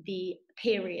the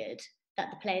period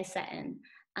that the play is set in,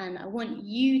 and I want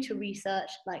you to research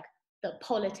like the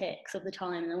politics of the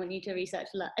time, and I want you to research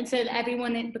and so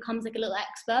everyone becomes like a little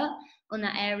expert on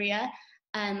that area.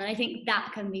 And I think that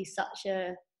can be such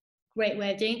a great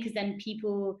way of doing, because then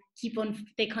people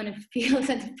they kind of feel a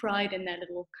sense of pride in their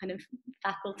little kind of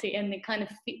faculty, and they kind of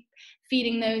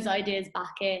feeding those ideas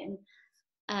back in,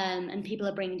 and people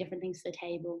are bringing different things to the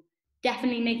table.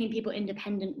 Definitely making people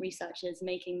independent researchers,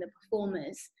 making the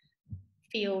performers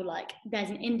feel like there's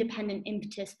an independent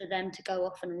impetus for them to go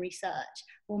off and research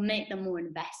will make them more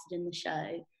invested in the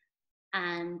show,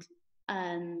 and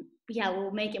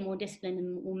we'll make it more disciplined,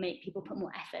 and we'll make people put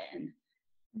more effort in.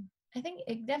 I think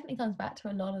it definitely comes back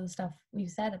to a lot of the stuff we've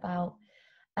said about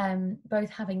both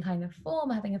having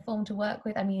having a form to work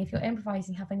with. I mean, if you're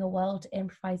improvising, having a world to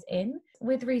improvise in.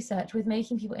 With research, with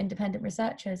making people independent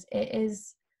researchers,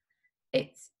 it's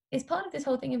part of this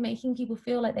whole thing of making people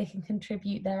feel like they can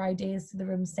contribute their ideas to the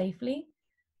room safely.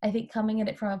 I think coming at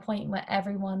it from a point where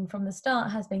everyone from the start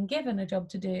has been given a job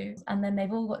to do, and then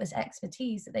they've all got this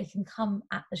expertise that they can come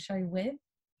at the show with.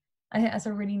 I think that's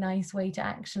a really nice way to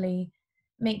actually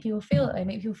make people feel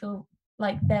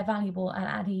like they're valuable and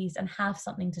at ease and have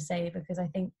something to say, because I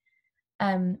think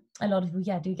a lot of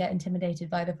people do get intimidated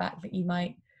by the fact that you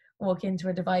might walk into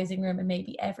a devising room and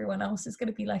maybe everyone else is going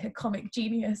to be like a comic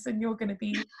genius and you're going to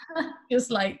be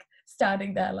just like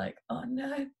standing there like, oh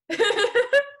no.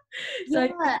 So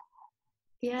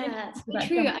yeah, so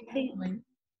true.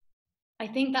 I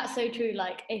think that's so true.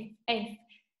 Like if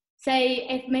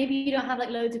maybe you don't have like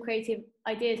loads of creative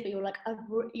ideas, but you're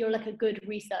like a good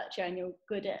researcher and you're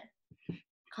good at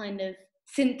kind of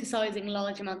synthesizing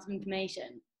large amounts of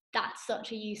information, that's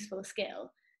such a useful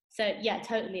skill. So yeah,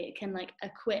 totally, it can like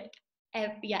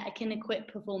it can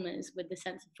equip performers with the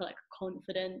sense of like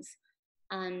confidence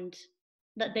and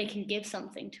that they can give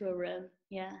something to a room.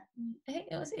 Yeah, I think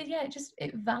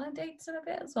it validates them a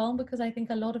bit as well, because I think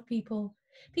a lot of people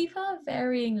have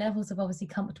varying levels of obviously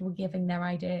comfortable giving their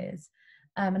ideas,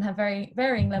 and have very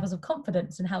varying levels of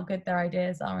confidence in how good their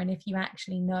ideas are. And if you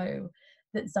actually know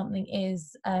that something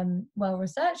is well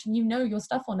researched and you know your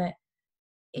stuff on it,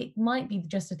 it might be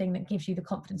just a thing that gives you the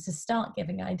confidence to start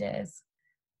giving ideas.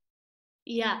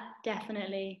 yeah,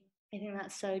 definitely. I think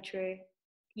that's so true.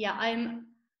 Yeah, I'm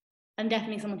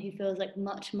definitely someone who feels like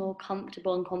much more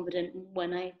comfortable and confident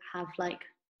when I have like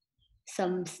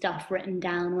some stuff written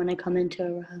down when I come into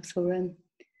a rehearsal room.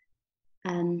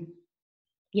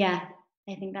 Yeah,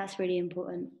 I think that's really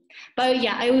important. But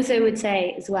yeah, I also would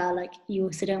say as well, like you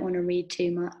also don't want to read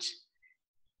too much.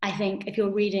 I think if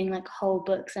you're reading like whole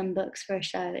books and books for a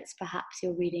show, it's perhaps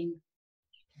you're reading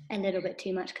a little bit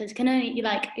too much, because can only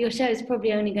like your show is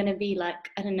probably only going to be like,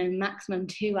 I don't know, maximum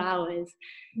 2 hours.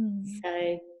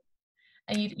 So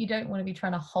and you don't want to be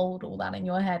trying to hold all that in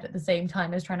your head at the same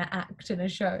time as trying to act in a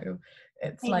show.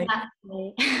 It's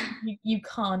exactly. Like you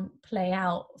can't play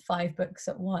out 5 books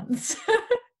at once.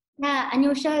 Yeah, and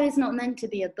your show is not meant to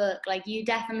be a book. Like you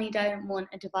definitely don't want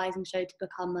a devising show to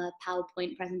become a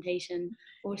PowerPoint presentation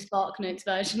or a SparkNotes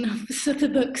version of the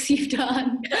books you've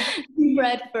done, you've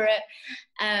read for it.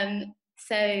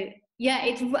 So yeah,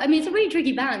 it's a really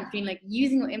tricky balance between like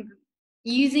using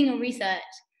your research,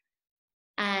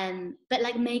 but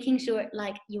like making sure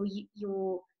like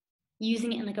you're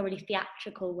using it in like a really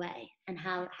theatrical way, and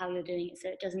how you're doing it so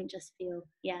it doesn't just feel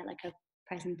like a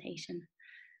presentation.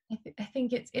 I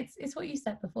think it's what you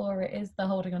said before. It is the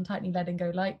holding on tightly, letting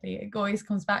go lightly. It always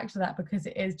comes back to that, because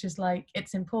it is just like,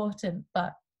 it's important,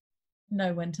 but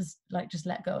know when to like just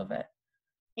let go of it.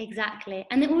 Exactly.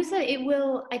 And then also it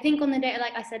will, I think on the day,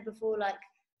 like I said before, like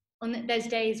there's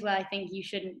days where I think you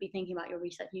shouldn't be thinking about your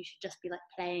research, you should just be like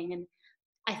playing. And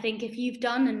I think if you've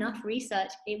done enough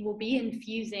research, it will be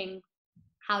infusing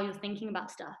how you're thinking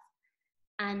about stuff.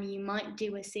 And you might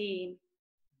do a scene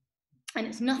and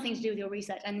it's nothing to do with your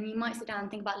research, and then you might sit down and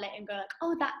think about it and go like,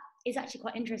 oh, that is actually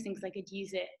quite interesting, because I could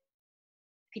use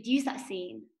that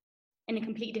scene in a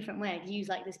completely different way. I could use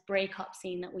like this breakup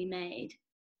scene that we made.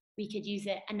 We could use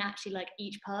it, and actually like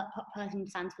each person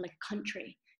stands for like a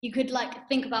country. You could like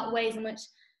think about ways in which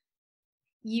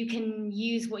you can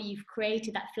use what you've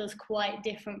created that feels quite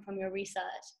different from your research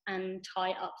and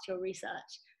tie up to your research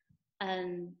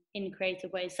in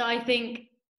creative ways. So I think,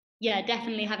 yeah,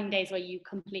 definitely having days where you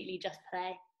completely just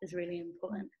play is really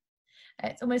important.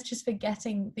 It's almost just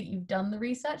forgetting that you've done the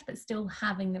research, but still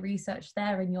having the research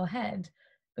there in your head,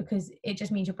 because it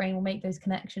just means your brain will make those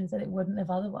connections that it wouldn't have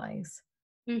otherwise.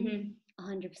 100%,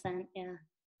 yeah.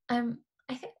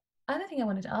 I think other thing I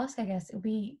wanted to ask, I guess, would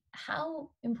be,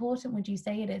 how important would you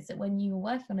say it is that when you were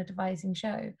working on a devising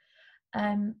show,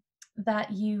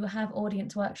 that you have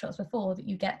audience workshops before, that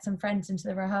you get some friends into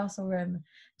the rehearsal room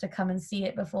to come and see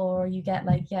it before, or you get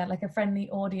like a friendly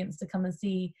audience to come and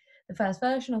see the first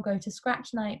version, or go to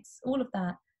scratch nights, all of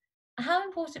that? How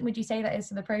important would you say that is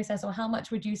to the process, or how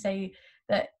much would you say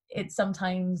that it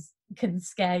sometimes can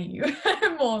scare you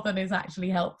more than is actually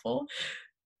helpful?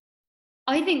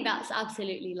 I think that's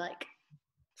absolutely like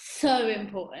so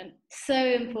important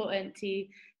to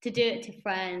do it to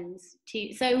friends.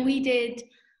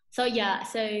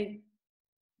 So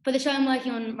for the show I'm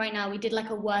working on right now, we did like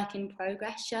a work in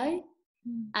progress show,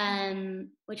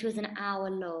 which was an hour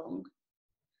long.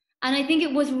 And I think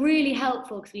it was really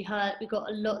helpful because we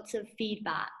got lots of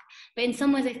feedback. But in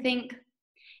some ways, I think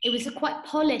it was quite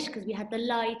polished because we had the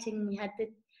lighting, we had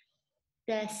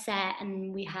the set,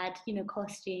 and we had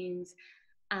costumes,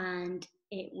 and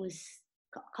it was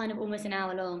kind of almost an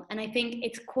hour long. And I think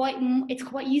it's quite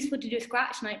useful to do a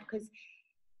scratch night, because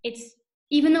it's,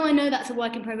 even though I know that's a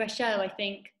work in progress show, I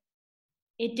think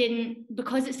it didn't,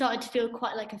 because it started to feel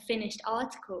quite like a finished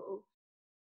article.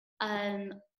 I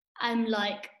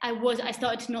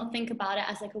started to not think about it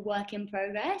as like a work in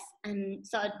progress, and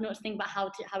started not to think about how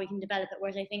we can develop it.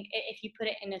 Whereas I think if you put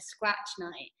it in a scratch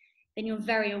night, then you're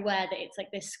very aware that it's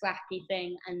like this scrappy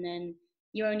thing, and then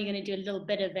you're only going to do a little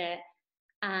bit of it,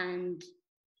 and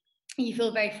you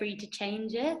feel very free to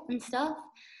change it and stuff.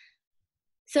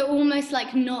 So almost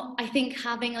like not, I think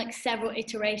having like several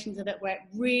iterations of it where it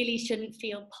really shouldn't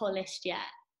feel polished yet,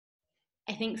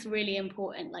 I think is really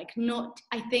important. Like not,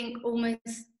 I think almost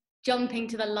jumping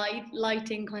to the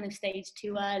lighting kind of stage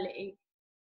too early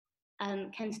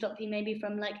can stop you maybe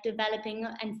from like developing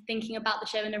and thinking about the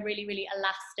show in a really, really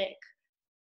elastic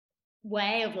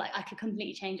way of like, I could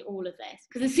completely change all of this.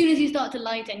 Because as soon as you start to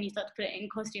light it and you start to put it in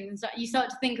costumes and stuff, you start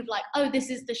to think of like, oh, this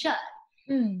is the show.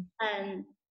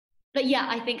 But yeah,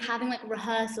 I think having like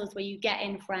rehearsals where you get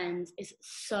in friends is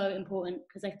so important,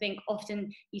 because I think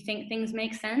often you think things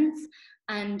make sense,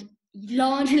 and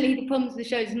largely the problems with the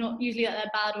show is not usually that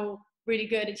they're bad or really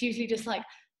good. It's usually just like,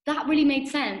 that really made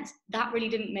sense, that really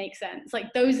didn't make sense.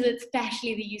 Like those are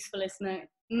especially the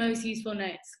most useful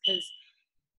notes, because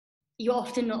you're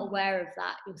often not aware of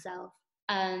that yourself.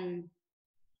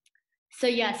 So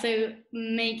yeah, so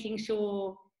making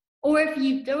sure, or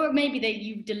maybe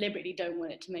you deliberately don't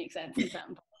want it to make sense in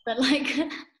certain parts, but like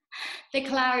the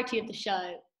clarity of the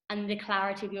show and the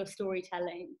clarity of your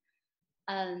storytelling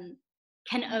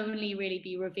can only really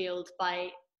be revealed by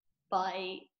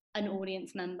an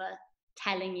audience member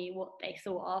telling you what they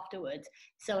thought afterwards.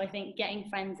 So I think getting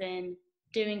friends in,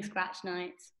 doing scratch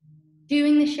nights,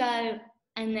 doing the show,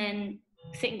 and then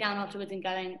sitting down afterwards and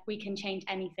going, we can change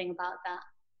anything about that.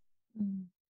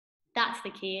 That's the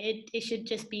key. It should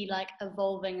just be like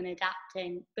evolving and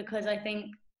adapting, because I think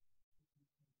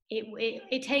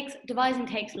devising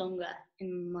takes longer,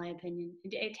 in my opinion.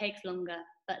 It takes longer,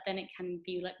 but then it can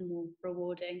be like more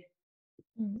rewarding.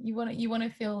 You want to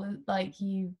feel like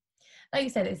you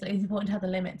said, it's important to have the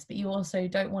limits, but you also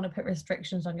don't want to put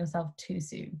restrictions on yourself too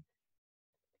soon.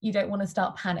 You don't want to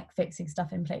start panic fixing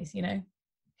stuff in place, you know?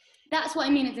 That's what I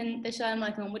mean is in the show I'm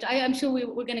working on, which I'm sure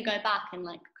we're going to go back and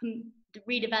like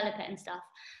redevelop it and stuff.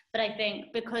 But I think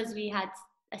because we had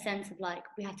a sense of like,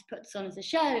 we had to put this on as a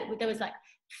show, there was like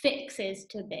fixes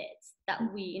to bits that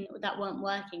weren't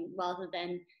working, rather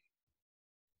than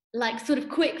like sort of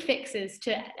quick fixes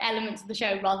to elements of the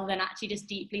show, rather than actually just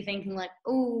deeply thinking like,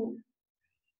 oh,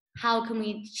 how can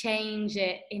we change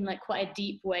it in like quite a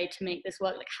deep way to make this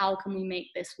work? Like, how can we make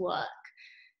this work?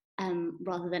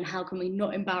 Rather than how can we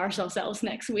not embarrass ourselves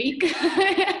next week?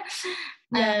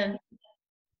 Yeah.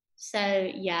 So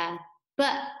yeah,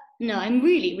 but no, I'm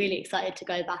really, really excited to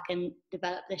go back and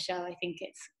develop the show. I think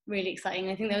it's really exciting.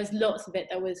 I think there was lots of it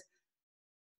that was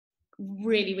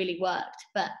really, really worked.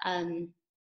 But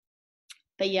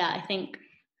yeah, I think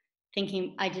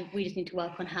we just need to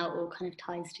work on how it all kind of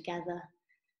ties together.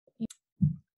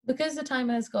 Because the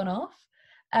timer has gone off,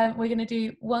 we're going to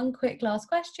do one quick last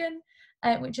question,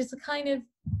 which is the kind of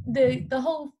the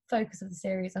whole focus of the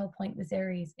series, the whole point of the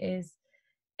series is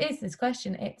this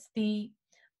question. It's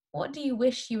what do you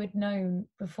wish you had known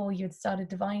before you had started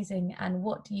devising, and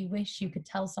what do you wish you could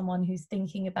tell someone who's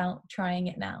thinking about trying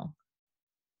it now?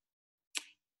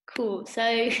 Cool.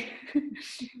 So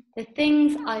the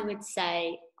things I would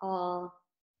say are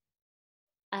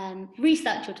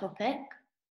research your topic.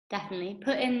 Definitely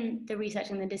put in the research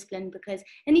and the discipline,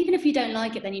 and even if you don't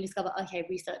like it, then you discover, okay,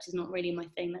 research is not really my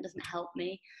thing, that doesn't help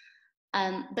me.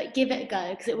 But give it a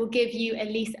go, because it will give you at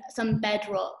least some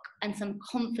bedrock and some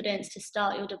confidence to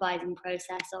start your devising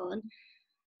process on.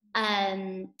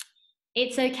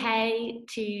 It's okay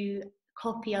to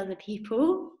copy other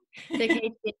people. It's okay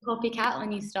to be a copycat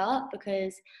when you start,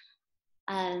 because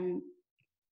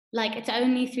like it's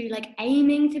only through like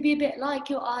aiming to be a bit like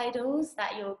your idols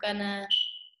that you're gonna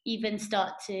even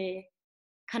start to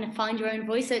kind of find your own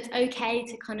voice. So it's okay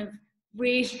to kind of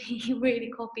really, really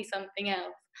copy something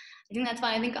else. I think that's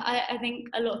fine. I think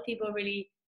a lot of people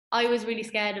I was really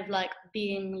scared of like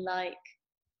being like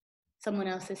someone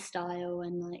else's style,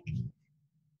 and like,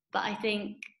 but I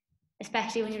think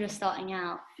especially when you're just starting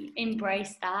out,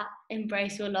 embrace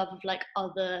your love of like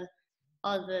other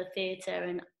theatre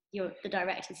and the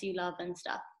directors you love and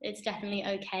stuff. It's definitely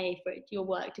okay for your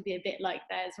work to be a bit like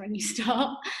theirs when you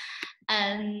start.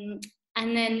 And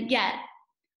then yeah,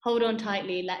 hold on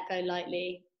tightly, let go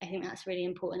lightly. I think that's really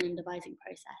important in the devising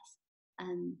process.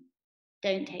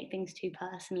 Don't take things too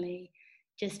personally.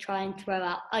 Just try and throw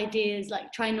out ideas,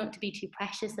 like try not to be too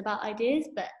precious about ideas,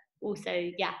 but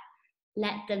also yeah,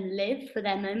 let them live for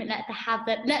their moment, let them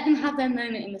have their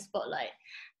moment in the spotlight,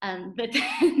 but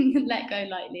then let go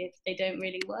lightly if they don't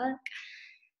really work.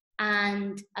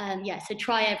 And yeah, so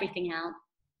try everything out.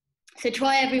 So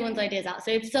try everyone's ideas out.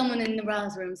 So if someone in the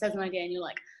rehearsal room says an idea and you're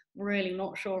like really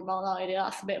not sure about that idea,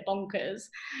 that's a bit bonkers,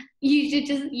 you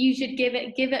should give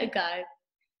it a go.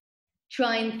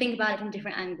 Try and think about it from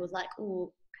different angles, like,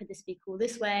 oh, could this be cool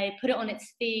this way? Put it on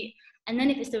its feet, and then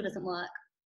if it still doesn't work,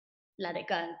 let it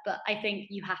go. But I think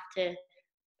you have to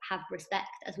have respect,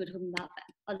 as we're talking about,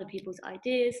 for other people's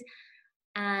ideas.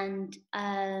 And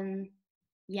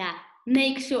yeah,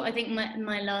 make sure, I think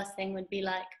my last thing would be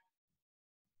like,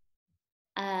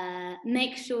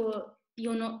 make sure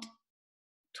you're not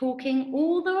talking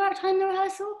all the time in the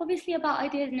rehearsal, obviously, about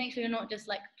ideas. Make sure you're not just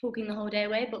like talking the whole day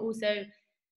away, but also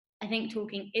I think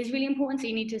talking is really important. So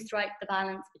you need to strike the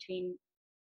balance between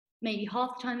maybe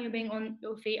half the time you're being on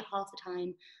your feet, half the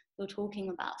time you're talking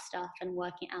about stuff and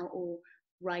working out, or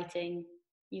writing,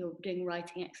 you're doing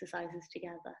writing exercises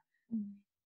together.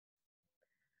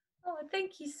 Oh,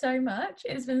 thank you so much.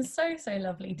 It's been so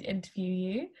lovely to interview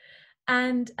you.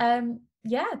 And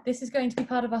yeah, this is going to be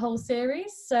part of a whole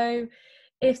series. So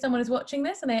if someone is watching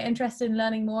this and they're interested in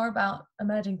learning more about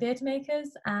emerging theatre makers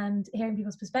and hearing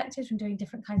people's perspectives from doing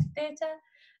different kinds of theatre,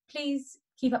 please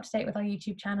keep up to date with our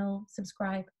YouTube channel,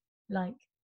 subscribe, like,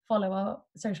 follow our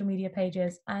social media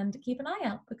pages, and keep an eye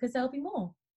out because there'll be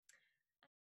more.